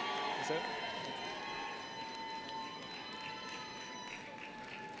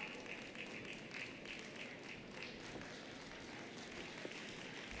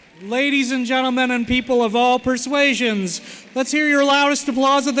 Ladies and gentlemen and people of all persuasions, let's hear your loudest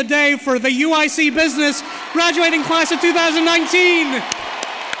applause of the day for the UIC Business graduating class of 2019.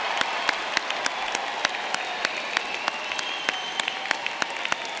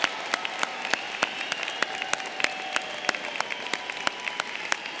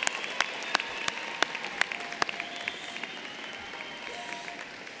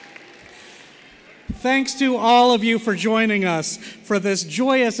 Thanks to all of you for joining us for this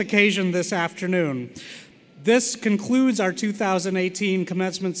joyous occasion this afternoon. This concludes our 2018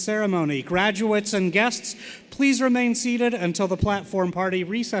 commencement ceremony. Graduates and guests, please remain seated until the platform party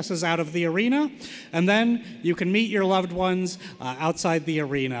recesses out of the arena, and then you can meet your loved ones outside the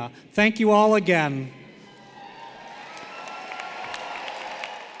arena. Thank you all again.